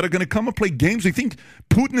flatterers that are going to come and play games. You think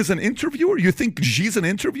Putin is an interviewer? You think Xi's an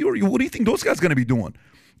interviewer? What do you think those guys are going to be doing?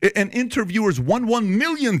 An interviewer is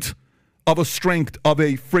 1/1,000,000th of a strength of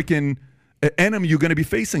a freaking enemy you're going to be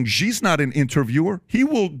facing. Xi's not an interviewer. He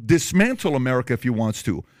will dismantle America if he wants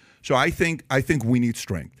to. So I think we need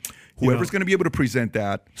strength. Whoever's going to be able to present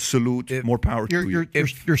that, salute, more power to you.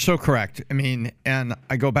 You're so correct. I mean, and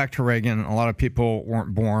I go back to Reagan. A lot of people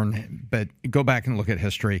weren't born, but go back and look at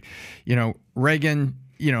history. You know, Reagan,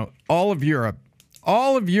 all of Europe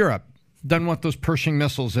doesn't want those Pershing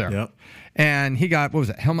missiles there. Yep. And he got, what was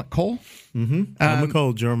it, Helmut Kohl? Mm-hmm. Helmut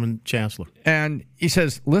Kohl, German chancellor. And he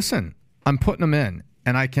says, listen, I'm putting them in,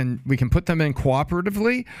 and we can put them in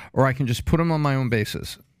cooperatively, or I can just put them on my own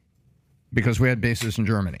bases, because we had bases in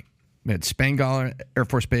Germany. We had Spangdahl Air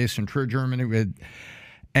Force Base in Trier, Germany.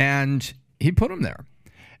 And he put them there.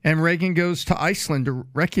 And Reagan goes to Iceland, to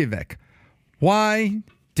Reykjavik. Why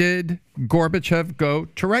did Gorbachev go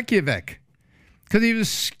to Reykjavik? Because he was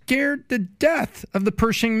scared to death of the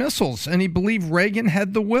Pershing missiles, and he believed Reagan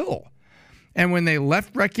had the will. And when they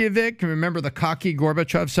left Reykjavik, remember the cocky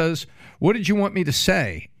Gorbachev says, what did you want me to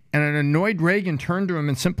say? And an annoyed Reagan turned to him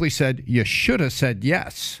and simply said, you should have said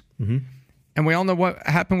yes. Mm-hmm. And we all know what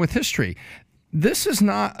happened with history. This is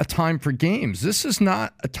not a time for games. This is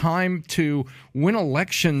not a time to win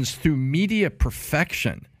elections through media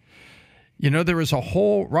perfection. You know, there was a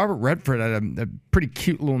whole, Robert Redford had a pretty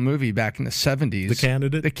cute little movie back in the 70s. The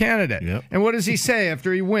Candidate? The Candidate. Yep. And what does he say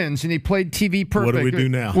after he wins and he played TV perfect? What do we do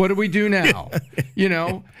now? What do we do now? You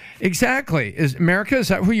know, exactly. Is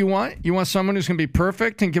that who you want? You want someone who's going to be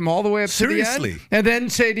perfect and give them all the way up to the end? And then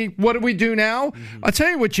say, to you, what do we do now? Mm-hmm. I'll tell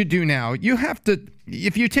you what you do now. You have to,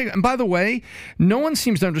 if you take, and by the way, no one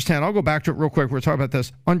seems to understand. I'll go back to it real quick. We're talking about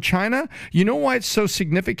this. On China, you know why it's so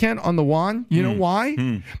significant on the yuan? You know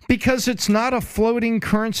why? Because it's not a floating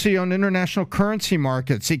currency on international currency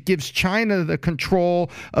markets. It gives China the control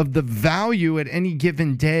of the value at any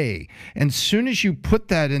given day. And as soon as you put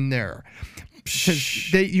that in there,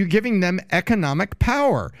 you're giving them economic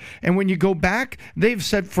power. And when you go back, they've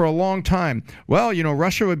said for a long time, well, you know,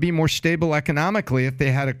 Russia would be more stable economically if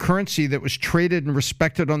they had a currency that was traded and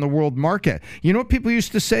respected on the world market. You know what people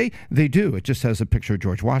used to say? They do. It just has a picture of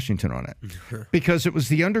George Washington on it. Because it was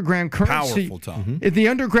the underground currency. Powerful, Tom. The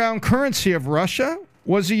underground currency of Russia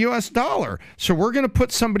was the U.S. dollar. So we're going to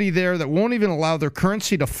put somebody there that won't even allow their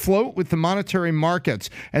currency to float with the monetary markets,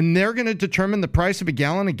 and they're going to determine the price of a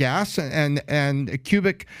gallon of gas and a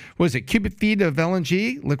cubic feet of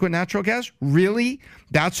LNG, liquid natural gas. Really?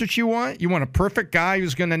 That's what you want? You want a perfect guy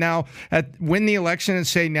who's going to now win the election and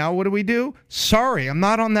say, now what do we do? Sorry, I'm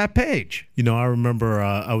not on that page. I remember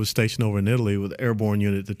I was stationed over in Italy with the airborne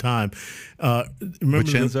unit at the time.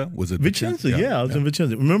 Vicenza? Was it Vicenza? Yeah, I was in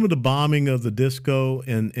Vicenza. Remember the bombing of the disco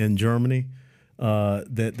in Germany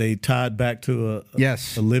that they tied back to a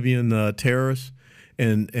Libyan terrorist?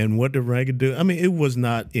 And what did Reagan do? I mean, it was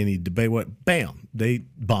not any debate. Bam, they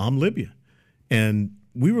bombed Libya. And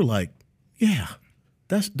we were like, yeah.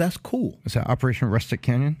 That's cool. Is that Operation Rustic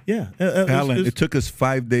Canyon? Yeah. Alan, it took us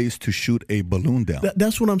 5 days to shoot a balloon down.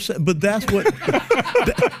 That's what I'm saying. But that's what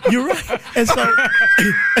you're right. And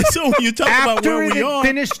so when you talk about where we are,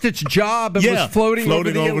 finished its job and was floating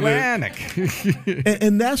over the Atlantic.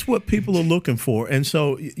 And that's what people are looking for. And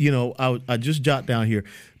so, I just jot down here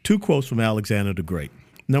 2 quotes from Alexander the Great.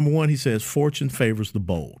 Number 1, he says, "Fortune favors the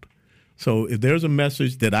bold." So if there's a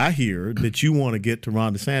message that I hear that you want to get to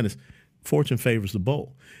Ron DeSantis, fortune favors the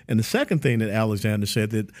bold. And the second thing that Alexander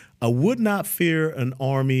said, that I would not fear an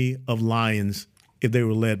army of lions if they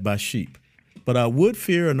were led by sheep, but I would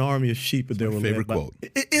fear an army of sheep if they were led by... Quote.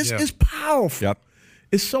 It's powerful. Yep.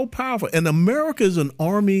 It's so powerful. And America is an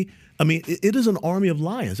army. I mean, it is an army of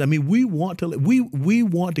lions. I mean, we want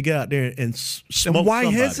to get out there and smoke. And why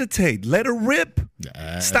somebody. hesitate? Let her rip.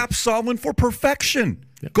 Stop solving for perfection.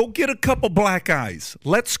 Yep. Go get a couple black eyes.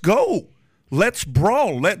 Let's go. Let's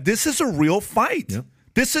brawl. This is a real fight. Yep.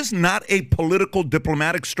 This is not a political,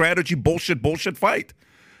 diplomatic strategy bullshit fight.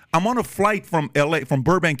 I'm on a flight from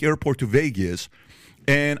Burbank Airport to Vegas,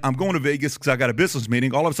 and I'm going to Vegas because I got a business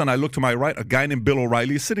meeting. All of a sudden, I look to my right, a guy named Bill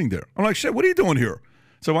O'Reilly is sitting there. I'm like, shit, what are you doing here?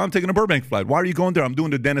 So I'm taking a Burbank flight. Why are you going there? I'm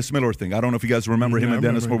doing the Dennis Miller thing. I don't know if you guys remember him and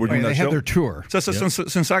Dennis Miller were doing that show. They had their tour. So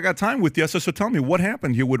since I got time with you, I said, so tell me, what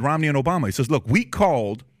happened here with Romney and Obama? He says, look, we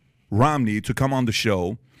called Romney to come on the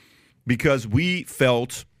show because we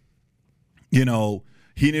felt, he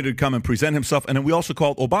needed to come and present himself. And then we also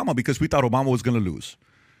called Obama because we thought Obama was going to lose.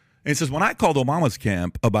 And he says, when I called Obama's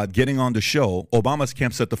camp about getting on the show, Obama's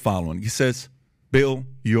camp said the following. He says, Bill,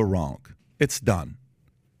 you're wrong. It's done.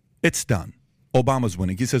 It's done. Obama's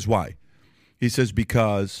winning. He says, why? He says,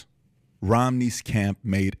 because Romney's camp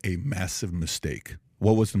made a massive mistake.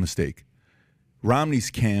 What was the mistake? Romney's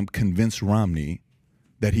camp convinced Romney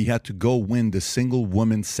that he had to go win the single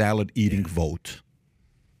woman salad eating vote.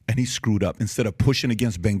 And he screwed up. Instead of pushing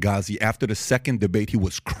against Benghazi, after the second debate, he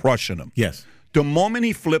was crushing him. Yes. The moment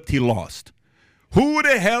he flipped, he lost. Who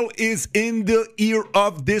the hell is in the ear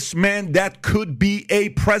of this man that could be a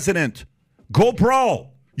president? Go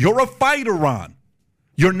brawl. You're a fighter, Ron.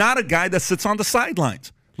 You're not a guy that sits on the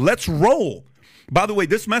sidelines. Let's roll. By the way,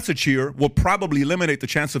 this message here will probably eliminate the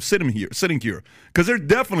chance of sitting here, because they're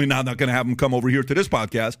definitely not going to have him come over here to this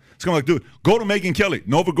podcast. It's going to be like, dude, go to Megyn Kelley.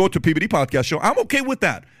 Nova, go to PBD podcast show. I'm okay with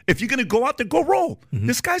that. If you're going to go out there, go roll. Mm-hmm.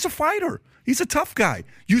 This guy's a fighter. He's a tough guy.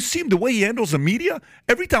 You see him, the way he handles the media.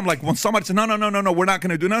 Every time, like when somebody says, no, we're not going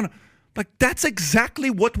to do no. Like, that's exactly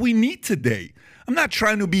what we need today. I'm not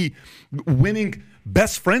trying to be winning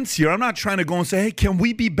best friends here. I'm not trying to go and say, hey, can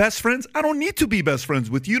we be best friends? I don't need to be best friends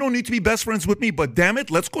with you. You don't need to be best friends with me. But damn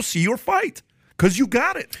it, let's go see your fight because you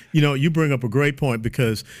got it. You bring up a great point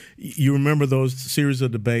because you remember those series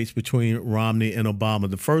of debates between Romney and Obama.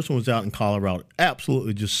 The first one was out in Colorado.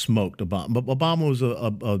 Absolutely just smoked Obama. But Obama was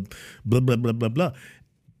a blah, blah, blah, blah, blah.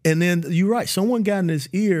 And then you're right. Someone got in his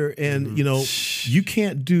ear, and you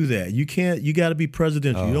can't do that. You can't. You got to be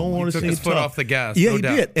presidential. You don't want to see his foot off the gas. Yeah, no he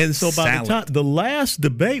doubt. did. And so by the time the last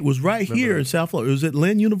debate was here in South Florida, it was at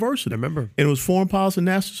Lynn University. I remember, and it was foreign policy and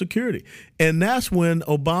national security. And that's when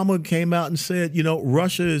Obama came out and said,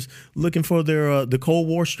 Russia is looking for their the Cold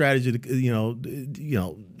War strategy.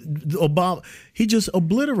 Obama, he just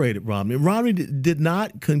obliterated Romney. Romney did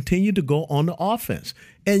not continue to go on the offense.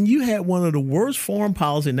 And you had one of the worst foreign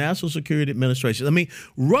policy national security administrations. I mean,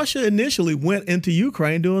 Russia initially went into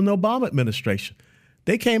Ukraine during the Obama administration.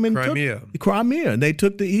 They came in Crimea, and they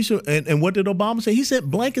took the east. And what did Obama say? He sent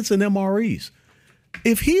blankets and MREs.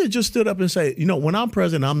 If he had just stood up and said, when I'm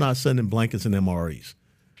president, I'm not sending blankets and MREs.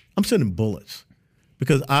 I'm sending bullets.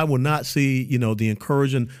 Because I will not see, the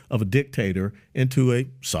incursion of a dictator into a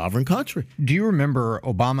sovereign country. Do you remember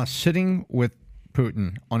Obama sitting with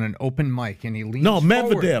Putin on an open mic, and he leans Medvedev.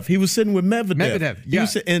 forward. He was sitting with Medvedev. Yeah. He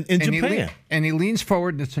was in Japan. He leans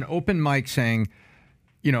forward, and it's an open mic saying,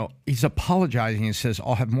 he's apologizing. He says,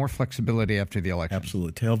 I'll have more flexibility after the election.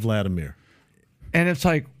 Absolutely. Tell Vladimir. And it's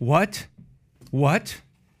like, what?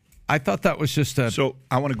 I thought that was just a. So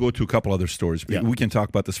I want to go to a couple other stories. Yeah. We can talk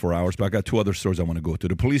about this for hours, but I got two other stories I want to go to.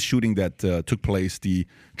 The police shooting that took place, the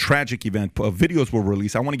tragic event, videos were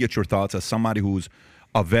released. I want to get your thoughts as somebody who's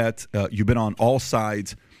a vet. You've been on all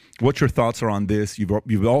sides. What your thoughts are on this?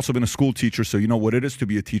 You've also been a school teacher, so you know what it is to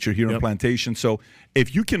be a teacher here in Plantation. So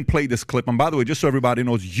if you can play this clip, and by the way, just so everybody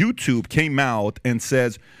knows, YouTube came out and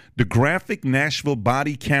says the graphic Nashville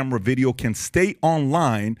body camera video can stay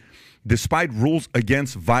online despite rules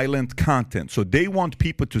against violent content. So they want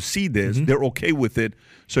people to see this. They're okay with it.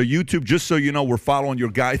 So YouTube, just so you know, we're following your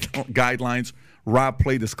guidelines. Rob,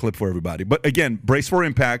 play this clip for everybody. But again, brace for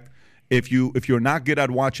impact. If you're not good at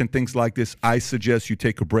watching things like this, I suggest you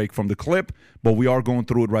take a break from the clip. But we are going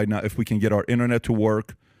through it right now. If we can get our internet to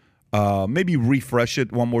work, maybe refresh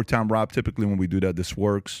it one more time, Rob. Typically when we do that, this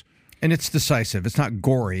works. And it's decisive. It's not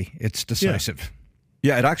gory. It's decisive.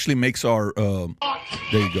 Yeah, it actually makes our.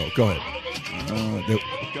 There you go. Go ahead.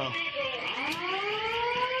 Go.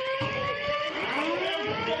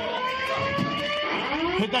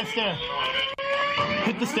 Hit that stair.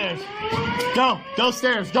 Hit the stairs. Go. Go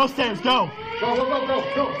stairs. Go stairs. Go. Go. Go. Go. Go.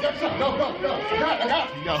 Go. Go. Go. Go. Go. I got.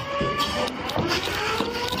 Go.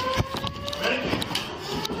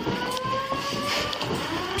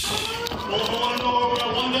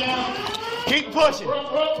 One down. Keep pushing.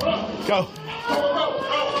 Go.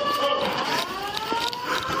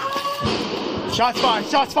 Shots fired.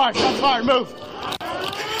 Shots fired. Shots fired. Move.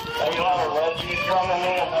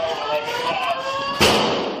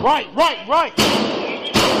 Right. Right. Right.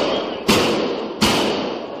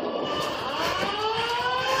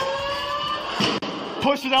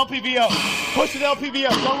 Push with LPVO. Push with LPVO.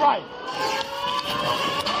 Go right.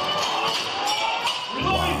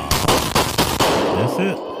 That's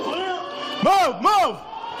it. Move. Move.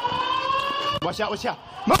 Watch out. Watch out.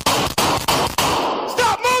 Move.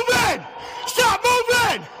 Stop moving. Stop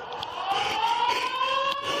moving.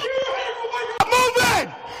 Stop moving.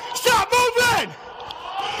 Stop moving.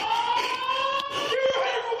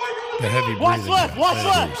 The heavy Watch breathing. left. Watch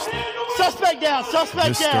left. Suspect down. Suspect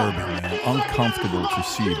Disturbing, down. man. Uncomfortable to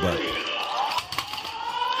see, but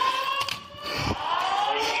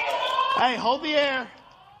Hey, hold the air.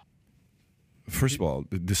 first of all,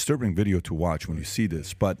 disturbing video to watch when you see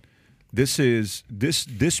this. But this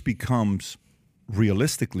becomes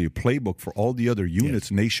realistically a playbook for all the other units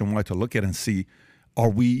nationwide to look at and see, are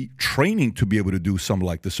we training to be able to do something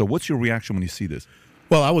like this? So what's your reaction when you see this?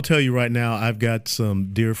 Well, I will tell you right now, I've got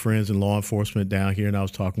some dear friends in law enforcement down here, and I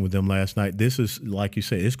was talking with them last night. This is, like you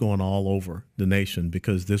say, it's going all over the nation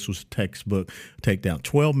because this was textbook takedown.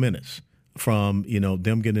 12 minutes from,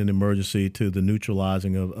 them getting an emergency to the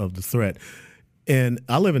neutralizing of the threat. And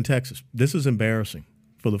I live in Texas. This is embarrassing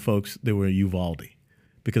for the folks that were in Uvalde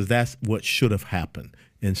because that's what should have happened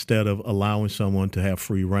instead of allowing someone to have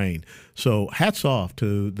free reign. So hats off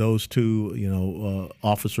to those two,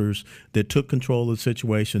 officers that took control of the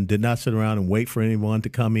situation, did not sit around and wait for anyone to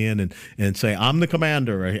come in and say, I'm the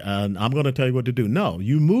commander, and I'm going to tell you what to do. No,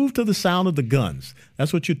 you move to the sound of the guns.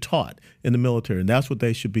 That's what you're taught in the military, and that's what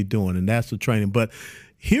they should be doing, and that's the training. But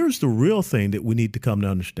here's the real thing that we need to come to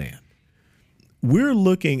understand. We're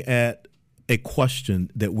looking at a question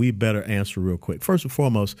that we better answer real quick. First and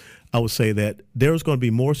foremost, I would say that there's going to be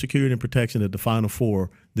more security and protection at the Final Four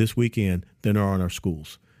this weekend than there are in our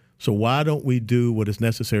schools. So why don't we do what is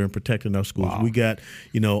necessary in protecting our schools? Wow. We got,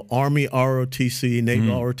 Army ROTC, Navy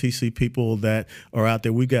ROTC people that are out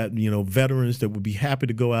there. We got, veterans that would be happy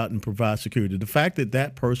to go out and provide security. The fact that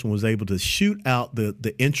that person was able to shoot out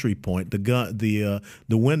the entry point, the gun, the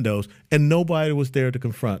windows, and nobody was there to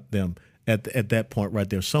confront them. At that point right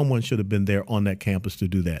there, someone should have been there on that campus to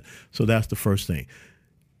do that. So that's the first thing.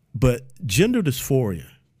 But gender dysphoria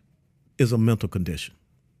is a mental condition.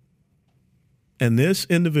 And this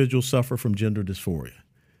individual suffered from gender dysphoria.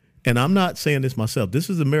 And I'm not saying this myself. This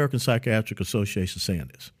is the American Psychiatric Association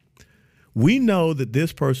saying this. We know that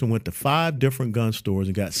this person went to 5 different gun stores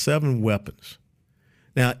and got 7 weapons.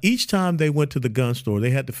 Now, each time they went to the gun store, they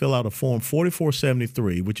had to fill out a form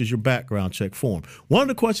 4473, which is your background check form. One of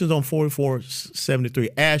the questions on 4473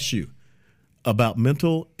 asks you about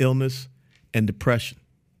mental illness and depression.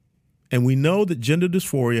 And we know that gender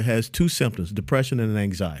dysphoria has 2 symptoms, depression and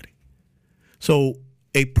anxiety. So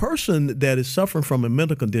a person that is suffering from a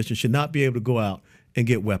mental condition should not be able to go out and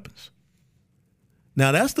get weapons.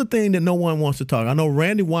 Now, that's the thing that no one wants to talk. I know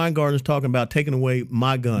Randy Weingarten is talking about taking away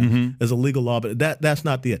my guns as a legal law, but that's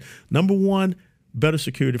not the it. Number one, better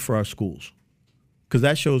security for our schools, because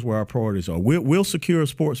that shows where our priorities are. We'll secure a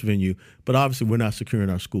sports venue, but obviously we're not securing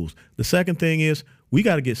our schools. The second thing is we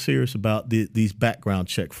got to get serious about these background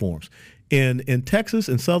check forms. In Texas,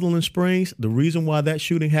 in Sutherland Springs, the reason why that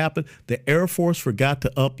shooting happened, the Air Force forgot to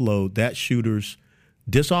upload that shooter's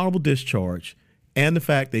dishonorable discharge and the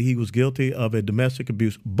fact that he was guilty of a domestic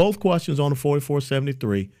abuse. Both questions on the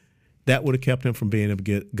 4473, that would have kept him from being able to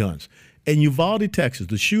get guns. In Uvalde, Texas,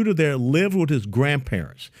 the shooter there lived with his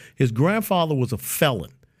grandparents. His grandfather was a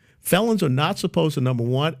felon. Felons are not supposed to, number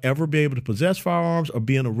one, ever be able to possess firearms or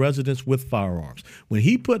be in a residence with firearms. When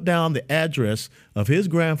he put down the address of his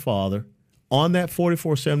grandfather on that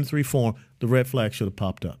 4473 form, the red flag should have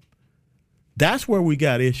popped up. That's where we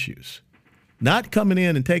got issues. Not coming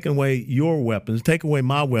in and taking away your weapons, taking away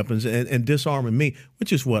my weapons, and disarming me,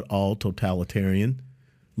 which is what all totalitarian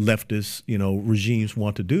leftist, regimes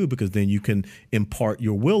want to do, because then you can impart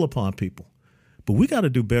your will upon people. But we got to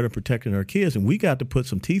do better protecting our kids, and we got to put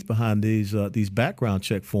some teeth behind these background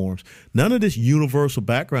check forms. None of this universal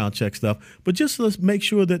background check stuff, but just let's make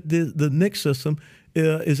sure that the NICS system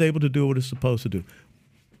is able to do what it's supposed to do.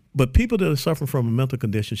 But people that are suffering from a mental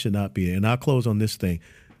condition should not be. And I'll close on this thing.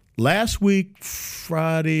 Last week,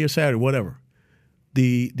 Friday or Saturday, whatever,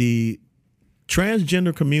 the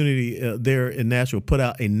transgender community there in Nashville put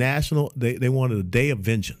out a national, they wanted a day of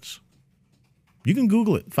vengeance. You can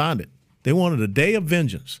Google it, find it. They wanted a day of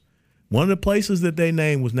vengeance. One of the places that they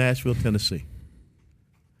named was Nashville, Tennessee.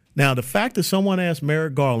 Now, the fact that someone asked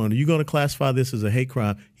Merrick Garland, are you going to classify this as a hate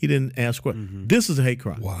crime? He didn't ask what. Mm-hmm. This is a hate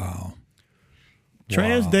crime. Wow.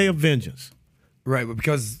 Trans Day of Vengeance. Right, but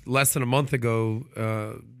because less than a month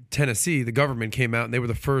ago, Tennessee, the government came out and they were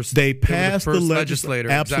the first. They passed the first the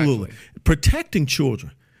legislator. Absolutely. Exactly. Protecting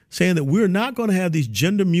children. Saying that we're not going to have these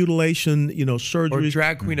gender mutilation, surgeries. Or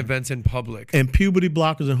drag queen events in public. And puberty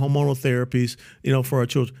blockers and hormonal therapies, for our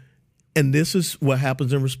children. And this is what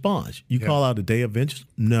happens in response. You call out a day of vengeance?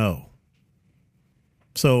 No.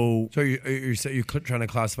 So you're trying to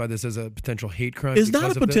classify this as a potential hate crime? It's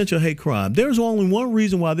not a potential hate crime. There's only one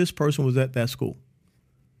reason why this person was at that school.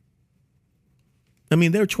 I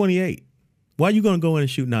mean, they're 28. Why are you going to go in and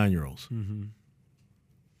shoot 9-year-olds? Mm-hmm.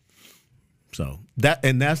 So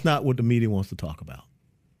that's not what the media wants to talk about.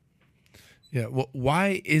 Yeah. Well,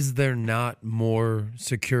 why is there not more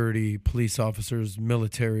security, police officers,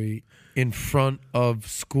 military in front of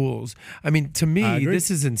schools? I mean, to me,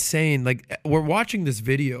 this is insane. Like, we're watching this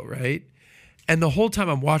video, right? And the whole time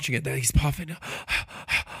I'm watching it, he's puffing.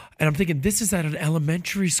 And I'm thinking, this is at an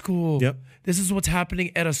elementary school. Yep. This is what's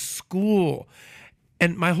happening at a school.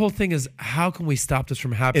 And my whole thing is, how can we stop this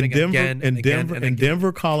from happening again and again? In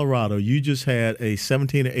Denver, Colorado, you just had a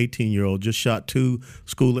 17 or 18-year-old just shot 2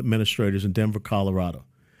 school administrators in Denver, Colorado.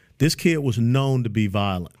 This kid was known to be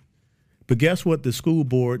violent. But guess what the school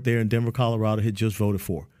board there in Denver, Colorado had just voted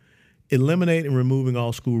for? Eliminating and removing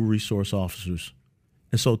all school resource officers.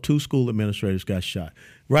 And so 2 school administrators got shot.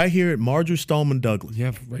 Right here at Marjorie Stoneman Douglas.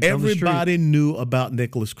 Yeah, right down the street. Everybody knew about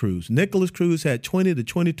Nicholas Cruz. Nicholas Cruz had 20 to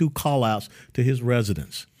 22 call-outs to his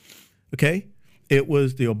residence. Okay? It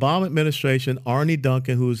was the Obama administration, Arnie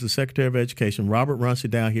Duncan, who was the Secretary of Education, Robert Runcie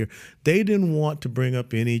down here. They didn't want to bring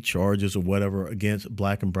up any charges or whatever against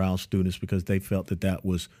black and brown students because they felt that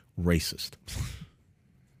was racist.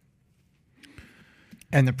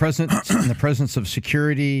 And the presence of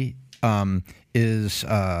security is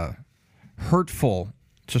hurtful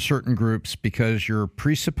to certain groups because you're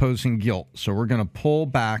presupposing guilt. So we're going to pull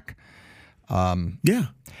back.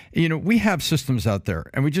 We have systems out there,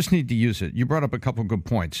 and we just need to use it. You brought up a couple of good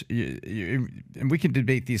points, and we can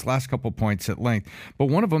debate these last couple of points at length. But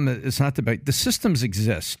one of them is not debate. The systems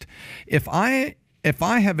exist. If I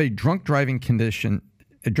have a drunk driving conviction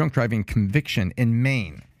in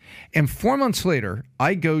Maine, and 4 months later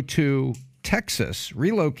I go to Texas,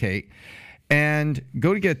 relocate, and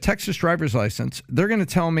go to get a Texas driver's license, they're going to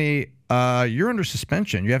tell me, you're under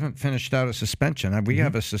suspension. You haven't finished out a suspension. We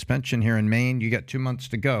have a suspension here in Maine. You got 2 months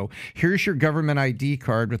to go. Here's your government ID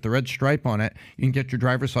card with the red stripe on it. You can get your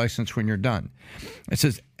driver's license when you're done. It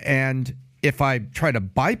says, and if I try to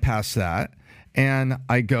bypass that and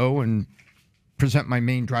I go and present my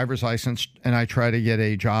Maine driver's license and I try to get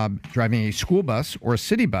a job driving a school bus or a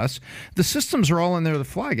city bus, the systems are all in there to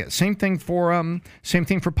flag it. Same thing for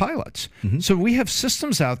pilots. Mm-hmm. So we have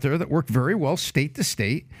systems out there that work very well state to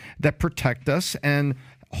state that protect us and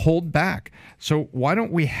hold back. So why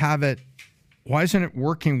don't we have it? Why isn't it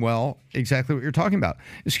working well? Exactly what you're talking about.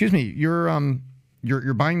 Excuse me, you're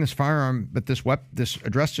buying this firearm, but this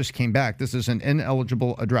address just came back. This is an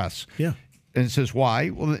ineligible address. Yeah. And it says, why?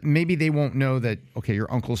 Well, maybe they won't know that, okay,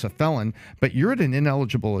 your uncle's a felon, but you're at an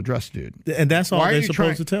ineligible address, dude. And that's all they're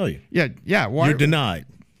supposed to tell you. Yeah. You're denied.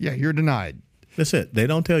 Yeah, you're denied. That's it. They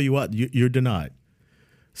don't tell you what. You're denied.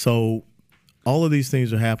 So all of these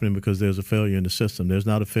things are happening because there's a failure in the system. There's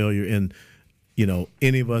not a failure in,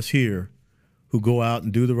 any of us here who go out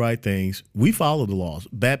and do the right things. We follow the laws.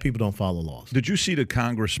 Bad people don't follow laws. Did you see the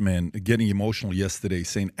congressman getting emotional yesterday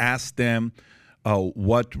saying, ask them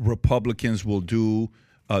what Republicans will do?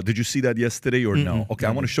 Did you see that yesterday or no? Okay,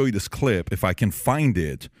 I want to show you this clip if I can find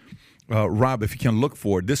it. Rob, if you can look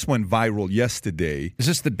for it. This went viral yesterday. Is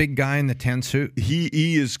this the big guy in the tan suit?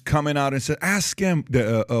 He is coming out and said, ask him,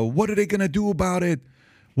 what are they going to do about it?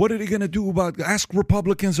 What are they going to do about ask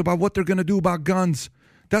Republicans about what they're going to do about guns.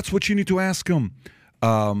 That's what you need to ask them.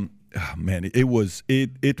 Man, it was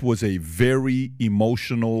a very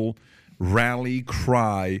emotional rally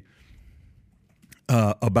cry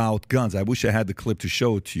about guns. I wish I had the clip to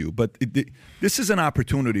show it to you. But this is an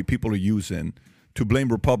opportunity people are using to blame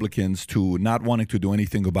Republicans to not wanting to do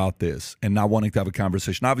anything about this and not wanting to have a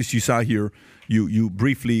conversation. Obviously, you saw here, you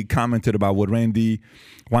briefly commented about what Randy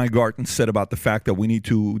Weingarten said about the fact that we need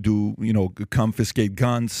to confiscate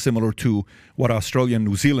guns, similar to what Australia and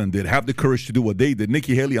New Zealand did. Have the courage to do what they did.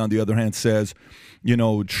 Nikki Haley, on the other hand, says,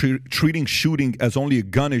 treating shooting as only a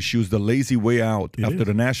gun issue is the lazy way out after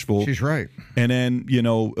the Nashville. She's right. And then,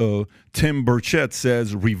 Tim Burchett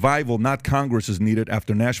says revival, not Congress, is needed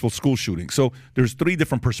after Nashville school shooting. So there's three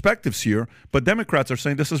different perspectives here, but Democrats are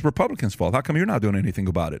saying this is Republicans' fault. How come you're not doing anything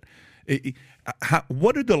about it?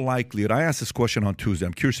 What are the likelihood? I asked this question on Tuesday.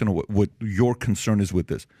 I'm curious to know what your concern is with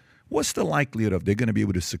this. What's the likelihood of they're going to be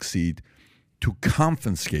able to succeed to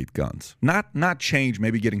confiscate guns? Not change,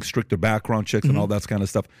 maybe getting stricter background checks and all that kind of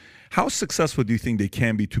stuff. How successful do you think they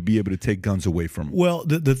can be to be able to take guns away from them? Well,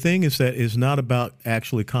 the thing is that it's not about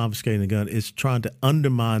actually confiscating the gun. It's trying to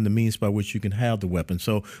undermine the means by which you can have the weapon.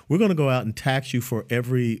 So we're going to go out and tax you for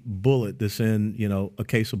every bullet that's in, a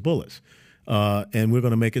case of bullets. And we're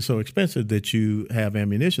going to make it so expensive that you have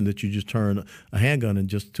ammunition that you just turn a handgun and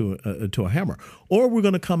just to a hammer. Or we're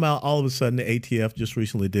going to come out all of a sudden, the ATF just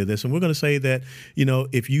recently did this, and we're going to say that,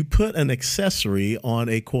 if you put an accessory on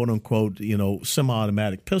a quote-unquote,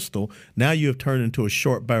 semi-automatic pistol, now you have turned into a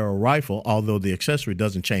short barrel rifle, although the accessory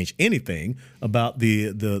doesn't change anything about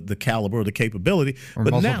the caliber or the capability. Or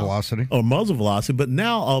muzzle velocity. Or muzzle velocity. But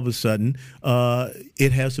now, all of a sudden,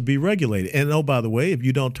 it has to be regulated. And, oh, by the way, if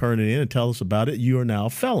you don't turn it in and tell us about it, you are now a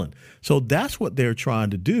felon. So that's what they're trying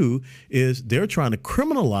to do, is they're trying to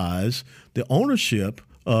criminalize the ownership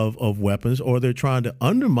of weapons, or they're trying to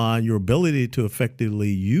undermine your ability to effectively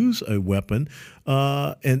use a weapon.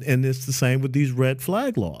 And it's the same with these red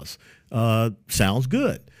flag laws. Sounds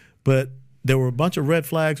good. But there were a bunch of red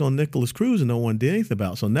flags on Nicholas Cruz and no one did anything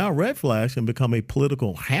about it. So now red flags can become a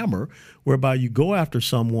political hammer whereby you go after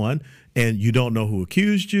someone and you don't know who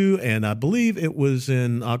accused you. And I believe it was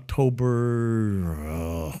in October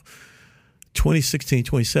 2016,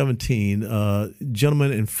 2017,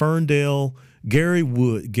 gentleman in Ferndale,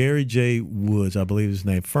 Gary J. Woods, I believe his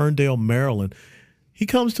name, Ferndale, Maryland. He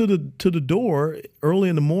comes to the door early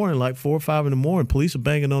in the morning, like 4 or 5 in the morning. Police are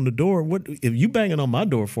banging on the door. What if you banging on my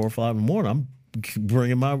door 4 or 5 in the morning? I'm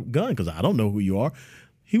bringing my gun because I don't know who you are.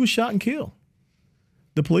 He was shot and killed.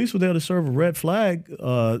 The police were there to serve a red flag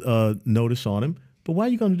notice on him. But why are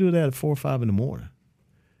you going to do that at 4 or 5 in the morning?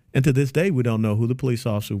 And to this day, we don't know who the police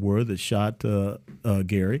officers were that shot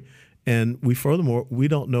Gary. And furthermore, we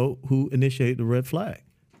don't know who initiated the red flag.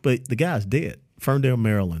 But the guy's dead. Ferndale,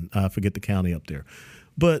 Maryland. I forget the county up there.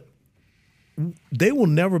 But they will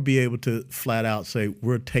never be able to flat out say,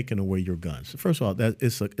 we're taking away your guns. First of all,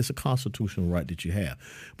 it's a constitutional right that you have.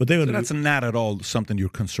 But that's not at all something you're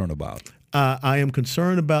concerned about. I am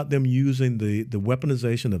concerned about them using the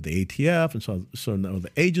weaponization of the ATF and certain other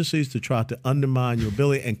agencies to try to undermine your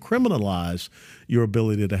ability and criminalize your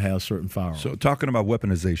ability to have certain firearms. So talking about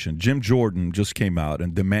weaponization, Jim Jordan just came out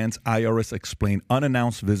and demands IRS explain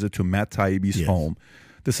unannounced visit to Matt Taibbi's home.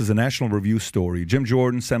 This is a National Review story. Jim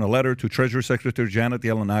Jordan sent a letter to Treasury Secretary Janet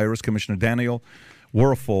Yellen and IRS Commissioner Daniel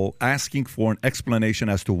Werfel asking for an explanation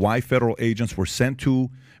as to why federal agents were sent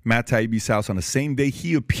to Matt Taibbi's house on the same day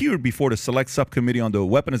he appeared before the Select Subcommittee on the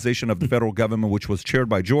Weaponization of the Federal Government, which was chaired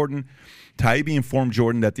by Jordan. Taibbi informed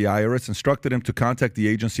Jordan that the IRS instructed him to contact the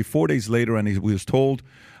agency 4 days later, and he was told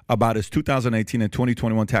about his 2018 and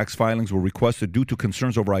 2021 tax filings were requested due to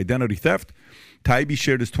concerns over identity theft. Taibbi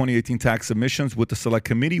shared his 2018 tax submissions with the Select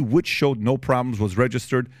Committee, which showed no problems, was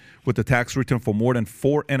registered with the tax return for more than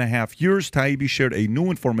 4.5 years. Taibbi shared a new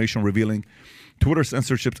information revealing Twitter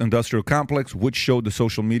censorship's industrial complex, which showed the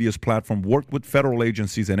social media's platform worked with federal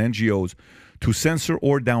agencies and NGOs to censor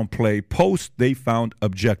or downplay posts they found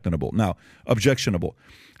objectionable. Now,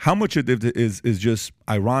 How much of it is just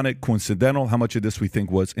ironic, coincidental? How much of this we think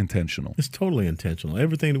was intentional? It's totally intentional.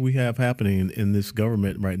 Everything that we have happening in this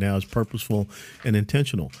government right now is purposeful and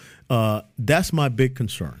intentional. That's my big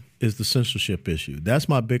concern, is the censorship issue. That's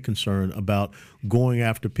my big concern about going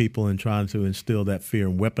after people and trying to instill that fear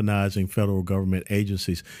and weaponizing federal government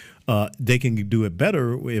agencies. They can do it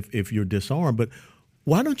better if you're disarmed, but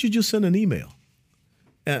why don't you just send an email?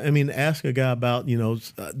 I mean, ask a guy about,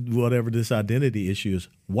 whatever this identity issue is.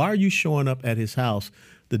 Why are you showing up at his house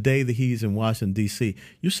the day that he's in Washington, D.C.?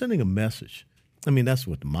 You're sending a message. I mean, that's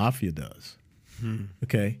what the mafia does,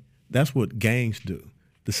 okay? That's what gangs do,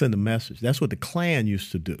 to send a message. That's what the Klan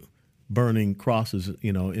used to do, burning crosses,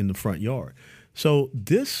 in the front yard. So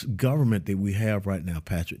this government that we have right now,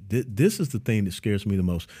 Patrick, this is the thing that scares me the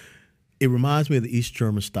most. It reminds me of the East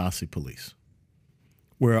German Stasi police,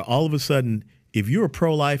 where all of a sudden, if you're a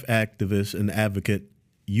pro-life activist and advocate,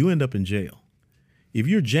 you end up in jail. If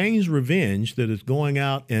you're James Revenge that is going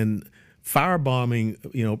out and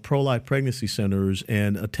firebombing, pro-life pregnancy centers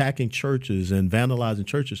and attacking churches and vandalizing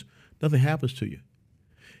churches, nothing happens to you.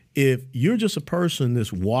 If you're just a person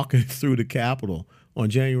that's walking through the Capitol on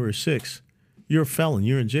January 6th, you're a felon,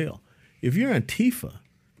 you're in jail. If you're Antifa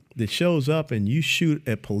that shows up and you shoot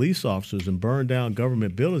at police officers and burn down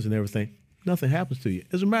government buildings and everything, nothing happens to you.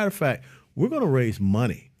 As a matter of fact, we're going to raise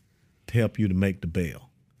money to help you to make the bail.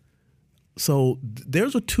 So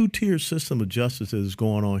there's a two-tier system of justice that is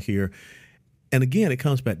going on here. And again, it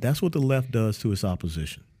comes back. That's what the left does to its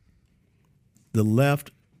opposition. The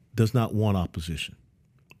left does not want opposition.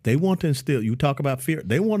 They want to instill, you talk about fear,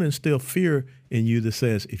 they want to instill fear in you that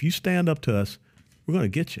says, if you stand up to us, we're going to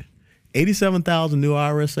get you. 87,000 new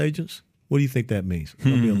IRS agents, what do you think that means?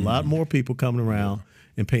 There's going to be a lot more people coming around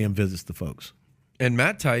and paying visits to folks. And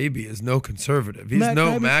Matt Taibbi is no conservative. He's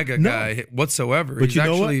no MAGA guy whatsoever. But he's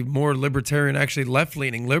actually more libertarian, actually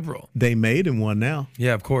left-leaning liberal. They made him one now.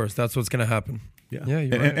 Yeah, of course. That's what's going to happen. Yeah,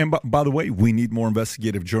 you're right. And by the way, we need more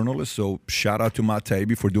investigative journalists, so shout out to Matt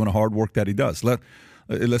Taibbi for doing the hard work that he does.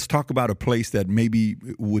 Let's talk about a place that maybe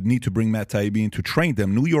would need to bring Matt Taibbi in to train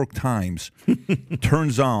them. New York Times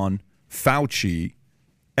turns on Fauci.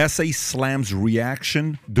 Essay slams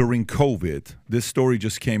reaction during COVID. This story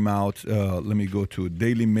just came out. Let me go to a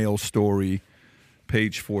Daily Mail story,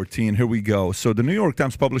 page 14. Here we go. So the New York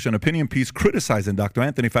Times published an opinion piece criticizing Dr.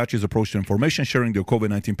 Anthony Fauci's approach to information sharing the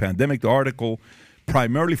COVID-19 pandemic. The article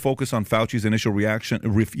primarily focused on Fauci's initial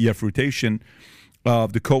refutation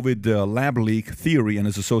of the COVID lab leak theory and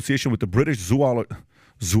his association with the British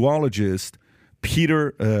zoologist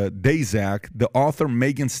Peter Daszak. The author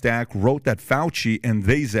Megyn Stack wrote that Fauci and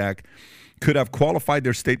Daszak could have qualified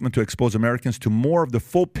their statement to expose Americans to more of the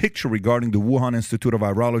full picture regarding the Wuhan Institute of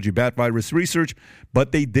Virology bat virus research,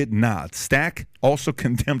 but they did not. Stack also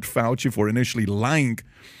condemned Fauci for initially lying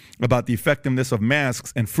about the effectiveness of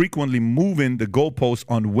masks and frequently moving the goalposts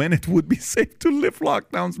on when it would be safe to lift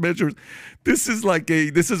lockdowns measures. This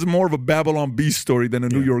is more of a Babylon Bee story than a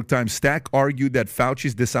New York Times. Stack argued that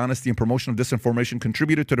Fauci's dishonesty and promotion of disinformation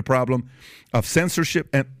contributed to the problem of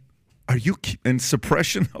censorship and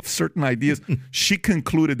suppression of certain ideas. She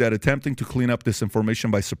concluded that attempting to clean up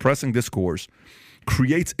disinformation by suppressing discourse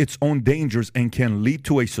creates its own dangers and can lead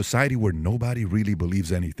to a society where nobody really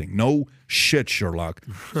believes anything. No shit, Sherlock.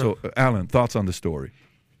 So, Alan, thoughts on the story?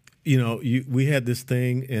 We had this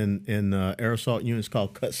thing in air assault units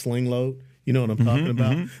called cut sling load. You know what I'm talking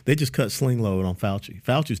about? They just cut sling load on Fauci.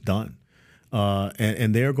 Fauci's done.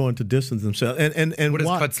 And they're going to distance themselves. And what is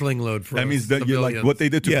cut sling load for? That means that like what they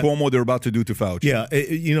did to Cuomo, they're about to do to Fauci. Yeah,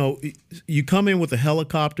 you come in with a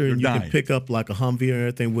helicopter and you can pick up like a Humvee or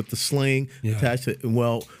anything with the sling attached to it.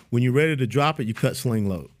 Well, when you're ready to drop it, you cut sling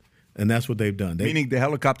load. And that's what they've done. Meaning the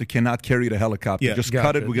helicopter cannot carry the helicopter. Yeah, just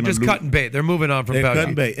cut it. We're going to just cut and bait. They're moving on from Fauci. Cut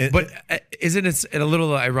and bait. But isn't it a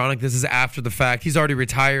little ironic? This is after the fact. He's already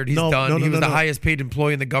retired. He's done. He was the highest paid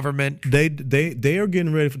employee in the government. They are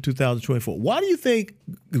getting ready for 2024. Why do you think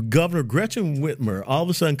Governor Gretchen Whitmer all of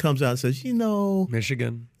a sudden comes out and says,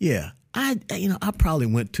 Michigan? Yeah. I probably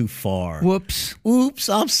went too far. Whoops. Oops.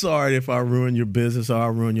 I'm sorry if I ruined your business or I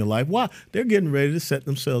ruined your life. Why? They're getting ready to set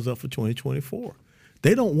themselves up for 2024.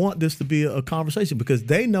 They don't want this to be a conversation because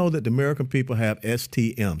they know that the American people have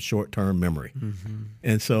STM, short-term memory.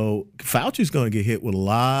 And so Fauci's going to get hit with a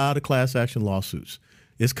lot of class action lawsuits.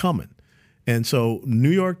 It's coming. And so New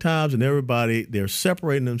York Times and everybody, they're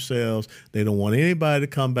separating themselves. They don't want anybody to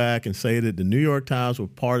come back and say that the New York Times were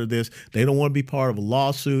part of this. They don't want to be part of a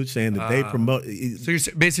lawsuit saying that they promote. So you're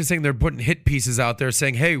basically saying they're putting hit pieces out there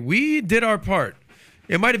saying, hey, we did our part.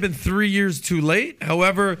 It might have been 3 years too late.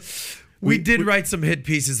 However, We did write some hit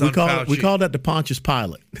pieces on Fauci. We call that the Pontius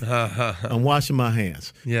Pilate. I'm washing my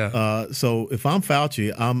hands. Yeah. So if I'm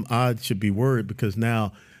Fauci, I should be worried because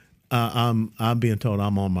now I'm being told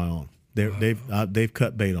I'm on my own. They've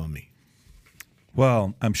cut bait on me.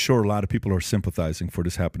 Well, I'm sure a lot of people are sympathizing for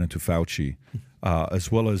this happening to Fauci,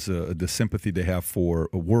 as well as the sympathy they have for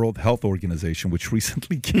a World Health Organization, which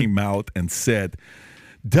recently came out and said,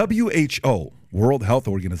 WHO, World Health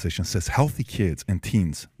Organization, says healthy kids and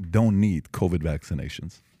teens don't need COVID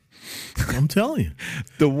vaccinations. I'm telling you.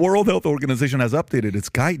 The World Health Organization has updated its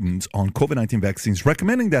guidance on COVID-19 vaccines,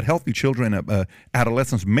 recommending that healthy children and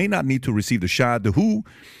adolescents may not need to receive the shot. The WHO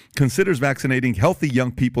considers vaccinating healthy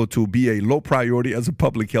young people to be a low priority as a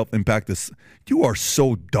public health impact. You are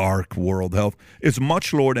so dark, World Health. It's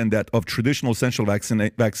much lower than that of traditional essential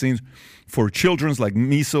vaccines for children like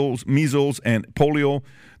measles and polio.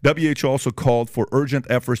 WHO also called for urgent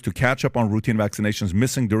efforts to catch up on routine vaccinations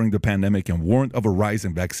missing during the pandemic and warned of a rise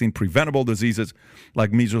in vaccine-preventable diseases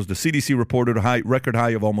like measles. The CDC reported a record high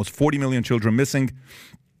of almost 40 million children missing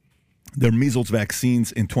their measles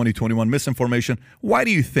vaccines in 2021. Misinformation. Why do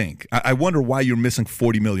you think? I wonder why you're missing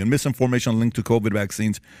 40 million. Misinformation linked to COVID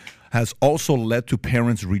vaccines has also led to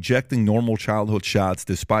parents rejecting normal childhood shots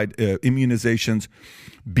despite immunizations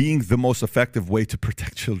being the most effective way to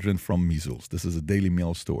protect children from measles. This is a Daily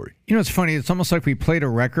Mail story. You know, it's funny. It's almost like we played a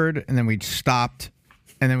record and then we stopped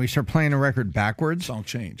and then we start playing a record backwards. Song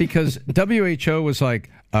change. Because WHO was like,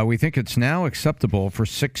 we think it's now acceptable for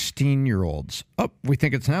 16-year-olds. Oh, we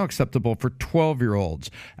think it's now acceptable for 12-year-olds.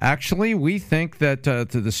 Actually, we think that to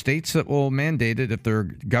the states that will mandate it, if their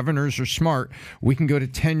governors are smart, we can go to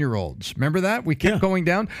 10-year-olds. Remember that? We kept going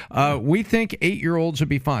down. We think 8-year-olds would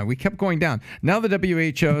be fine. We kept going down. Now the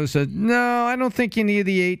WHO said, no, I don't think you need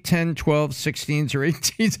the 8, 10, 12, 16s, or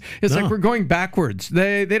 18s. It's like we're going backwards.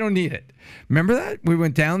 They don't need it. Remember that? We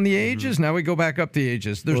went down the ages. Now we go back up the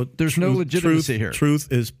ages. There's no legitimacy here. Truth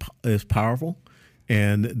is powerful,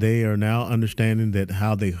 and they are now understanding that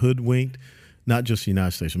how they hoodwinked not just the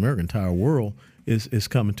United States of America, entire world is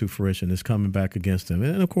coming to fruition. It's coming back against them.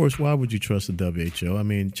 And, of course, why would you trust the WHO? I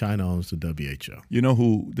mean, China owns the WHO. You know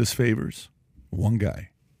who this favors? One guy.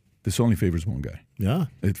 This only favors one guy. Yeah.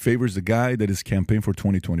 It favors the guy that his campaign for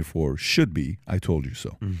 2024 should be, I told you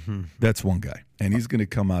so. Mm-hmm. That's one guy. And he's going to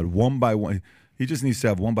come out one by one. He just needs to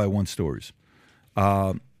have one by one stories.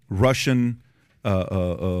 Russian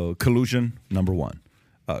collusion, number one.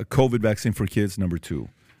 COVID vaccine for kids, number two.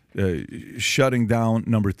 Shutting down,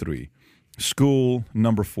 number three. School,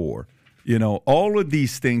 number four. You know, all of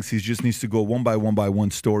these things, he just needs to go one by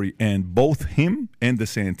one story. And both him and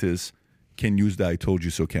DeSantis can use the I told you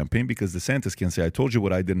so campaign, because DeSantis can say, I told you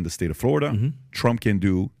what I did in the state of Florida. Mm-hmm. Trump can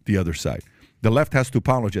do the other side. The left has to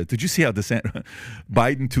apologize. Did you see how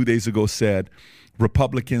Biden 2 days ago said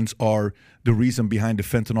Republicans are the reason behind the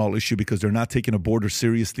fentanyl issue because they're not taking a border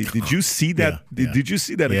seriously? Did you see that? Did you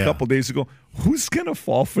see that a couple days ago? Who's going to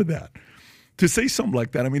fall for that? To say something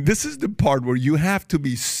like that. I mean, this is the part where you have to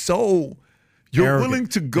be so... You're arrogant. Willing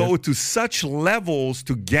to go to such levels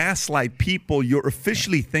to gaslight people. You're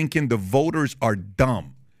officially thinking the voters are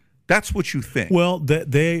dumb. That's what you think. Well,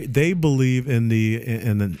 they believe in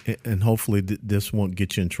and hopefully this won't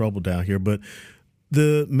get you in trouble down here, but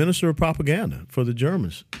the minister of propaganda for the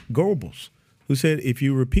Germans, Goebbels, who said if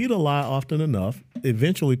you repeat a lie often enough,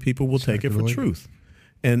 eventually people will take it for truth.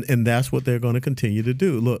 And that's what they're going to continue to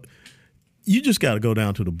do. Look, you just got to go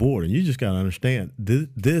down to the border, and you just got to understand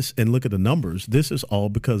this and look at the numbers. This is all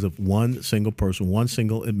because of one single person, one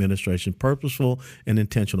single administration, purposeful and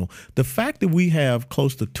intentional. The fact that we have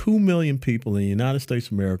close to 2 million people in the United States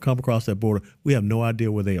of America come across that border, we have no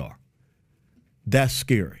idea where they are. That's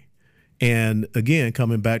scary. And again,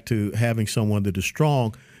 coming back to having someone that is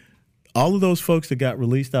strong, all of those folks that got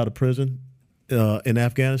released out of prison in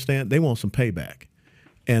Afghanistan, they want some payback.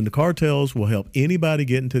 And the cartels will help anybody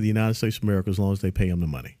get into the United States of America as long as they pay them the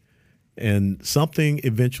money. And something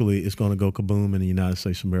eventually is going to go kaboom in the United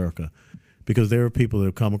States of America, because there are people that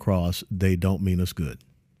have come across, they don't mean us good.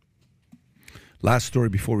 Last story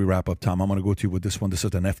before we wrap up, Tom. I'm going to go to you with this one. This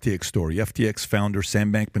is an FTX story. FTX founder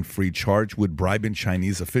Sam Bankman-Fried charged with bribing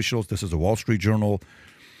Chinese officials. This is a Wall Street Journal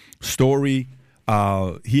story.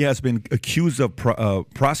 He has been accused of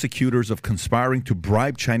prosecutors of conspiring to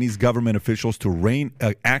bribe Chinese government officials to rein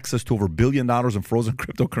access to over $1 billion in frozen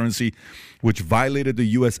cryptocurrency, which violated the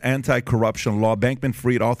U.S. anti-corruption law.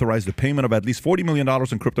 Bankman-Fried authorized the payment of at least $40 million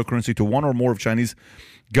in cryptocurrency to one or more of Chinese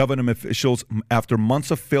government officials after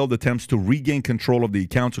months of failed attempts to regain control of the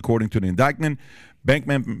accounts, according to the indictment.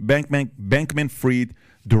 Bankman-Fried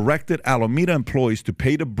directed Alameda employees to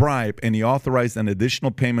pay the bribe, and he authorized an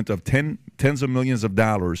additional payment of tens of millions of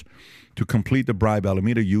dollars to complete the bribe.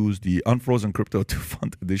 Alameda used the unfrozen crypto to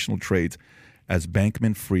fund additional trades as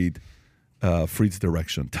Bankman-Fried's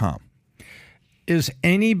direction. Tom. Is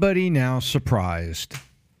anybody now surprised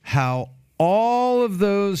how all of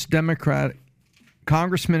those Democratic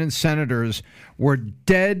congressmen and senators were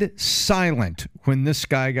dead silent when this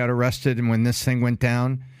guy got arrested and when this thing went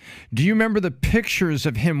down? Do you remember the pictures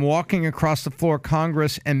of him walking across the floor of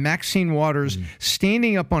Congress and Maxine Waters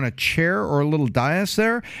standing up on a chair or a little dais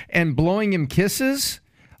there and blowing him kisses?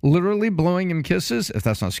 Literally blowing him kisses? If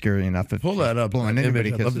that's not scary enough. Pull that up. Blowing anybody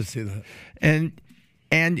kisses. I'd love to see that.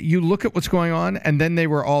 And you look at what's going on, and then they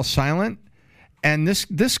were all silent. And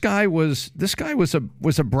this guy was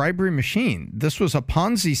a bribery machine. This was a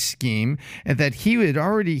Ponzi scheme, and that he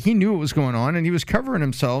knew what was going on, and he was covering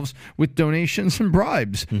himself with donations and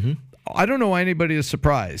bribes. Mm-hmm. I don't know why anybody is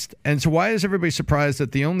surprised. And so why is everybody surprised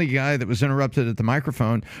that the only guy that was interrupted at the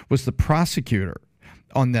microphone was the prosecutor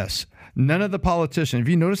on this? None of the politicians. If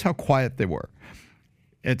you notice how quiet they were,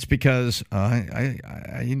 it's because I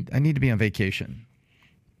need to be on vacation.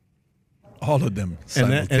 All of them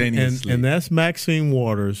simultaneously. And that's Maxine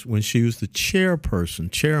Waters when she was the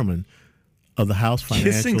chairman of the House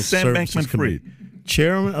Financial Services Committee.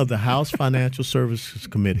 Chairman of the House Financial Services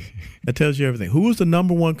Committee. That tells you everything. Who was the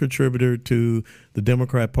number one contributor to the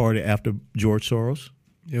Democrat Party after George Soros?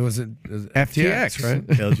 It was FTX,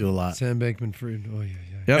 right? Tells you a lot. Sam Bankman-Fried. Oh, yeah.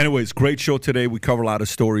 Yep. Anyways, great show today. We cover a lot of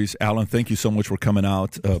stories. Alan, thank you so much for coming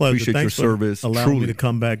out. Appreciate your service. Allowing me to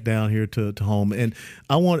come back down here to home. And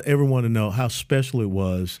I want everyone to know how special it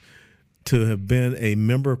was to have been a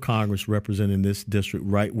member of Congress representing this district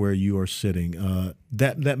right where you are sitting.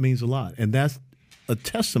 That means a lot. And that's a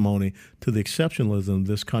testimony to the exceptionalism of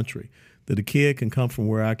this country, that a kid can come from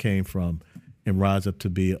where I came from and rise up to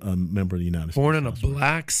be a member of the United States. Born in a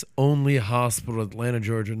blacks-only hospital, Atlanta,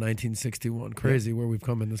 Georgia, 1961. Crazy where we've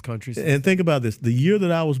come in this country. And think about this. The year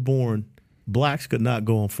that I was born, blacks could not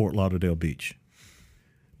go on Fort Lauderdale Beach.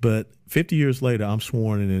 But 50 years later, I'm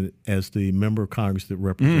sworn in as the member of Congress that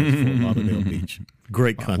represents Fort Lauderdale Beach.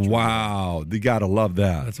 Great country. Wow. You got to love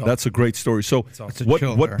that. That's a great story. So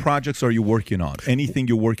what projects are you working on? Anything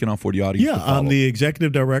you're working on for the audience to follow? I'm the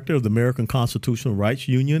executive director of the American Constitutional Rights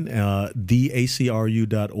Union,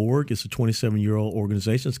 theacru.org. It's a 27-year-old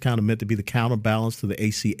organization. It's kind of meant to be the counterbalance to the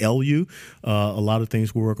ACLU. A lot of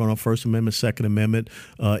things we're working on First Amendment, Second Amendment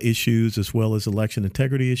issues, as well as election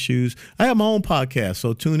integrity issues. I have my own podcast,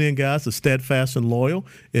 so tune in, guys, to Steadfast and Loyal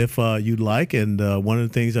if you'd like. And one of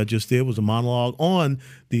the things I just did was a monologue on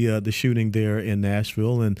the shooting there in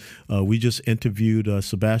Nashville, and we just interviewed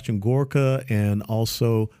Sebastian Gorka and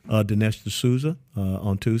also Dinesh D'Souza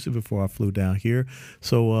on Tuesday before I flew down here.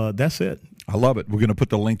 So that's it. I love it. We're going to put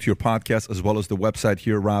the link to your podcast as well as the website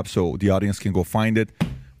here, Rob, so the audience can go find it.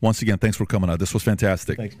 Once again, thanks for coming out. This was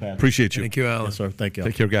fantastic. Thanks, Pat. Appreciate you. Thank you, Alan. Yes, sir. Thank you.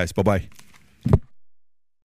 Take care, guys. Bye-bye.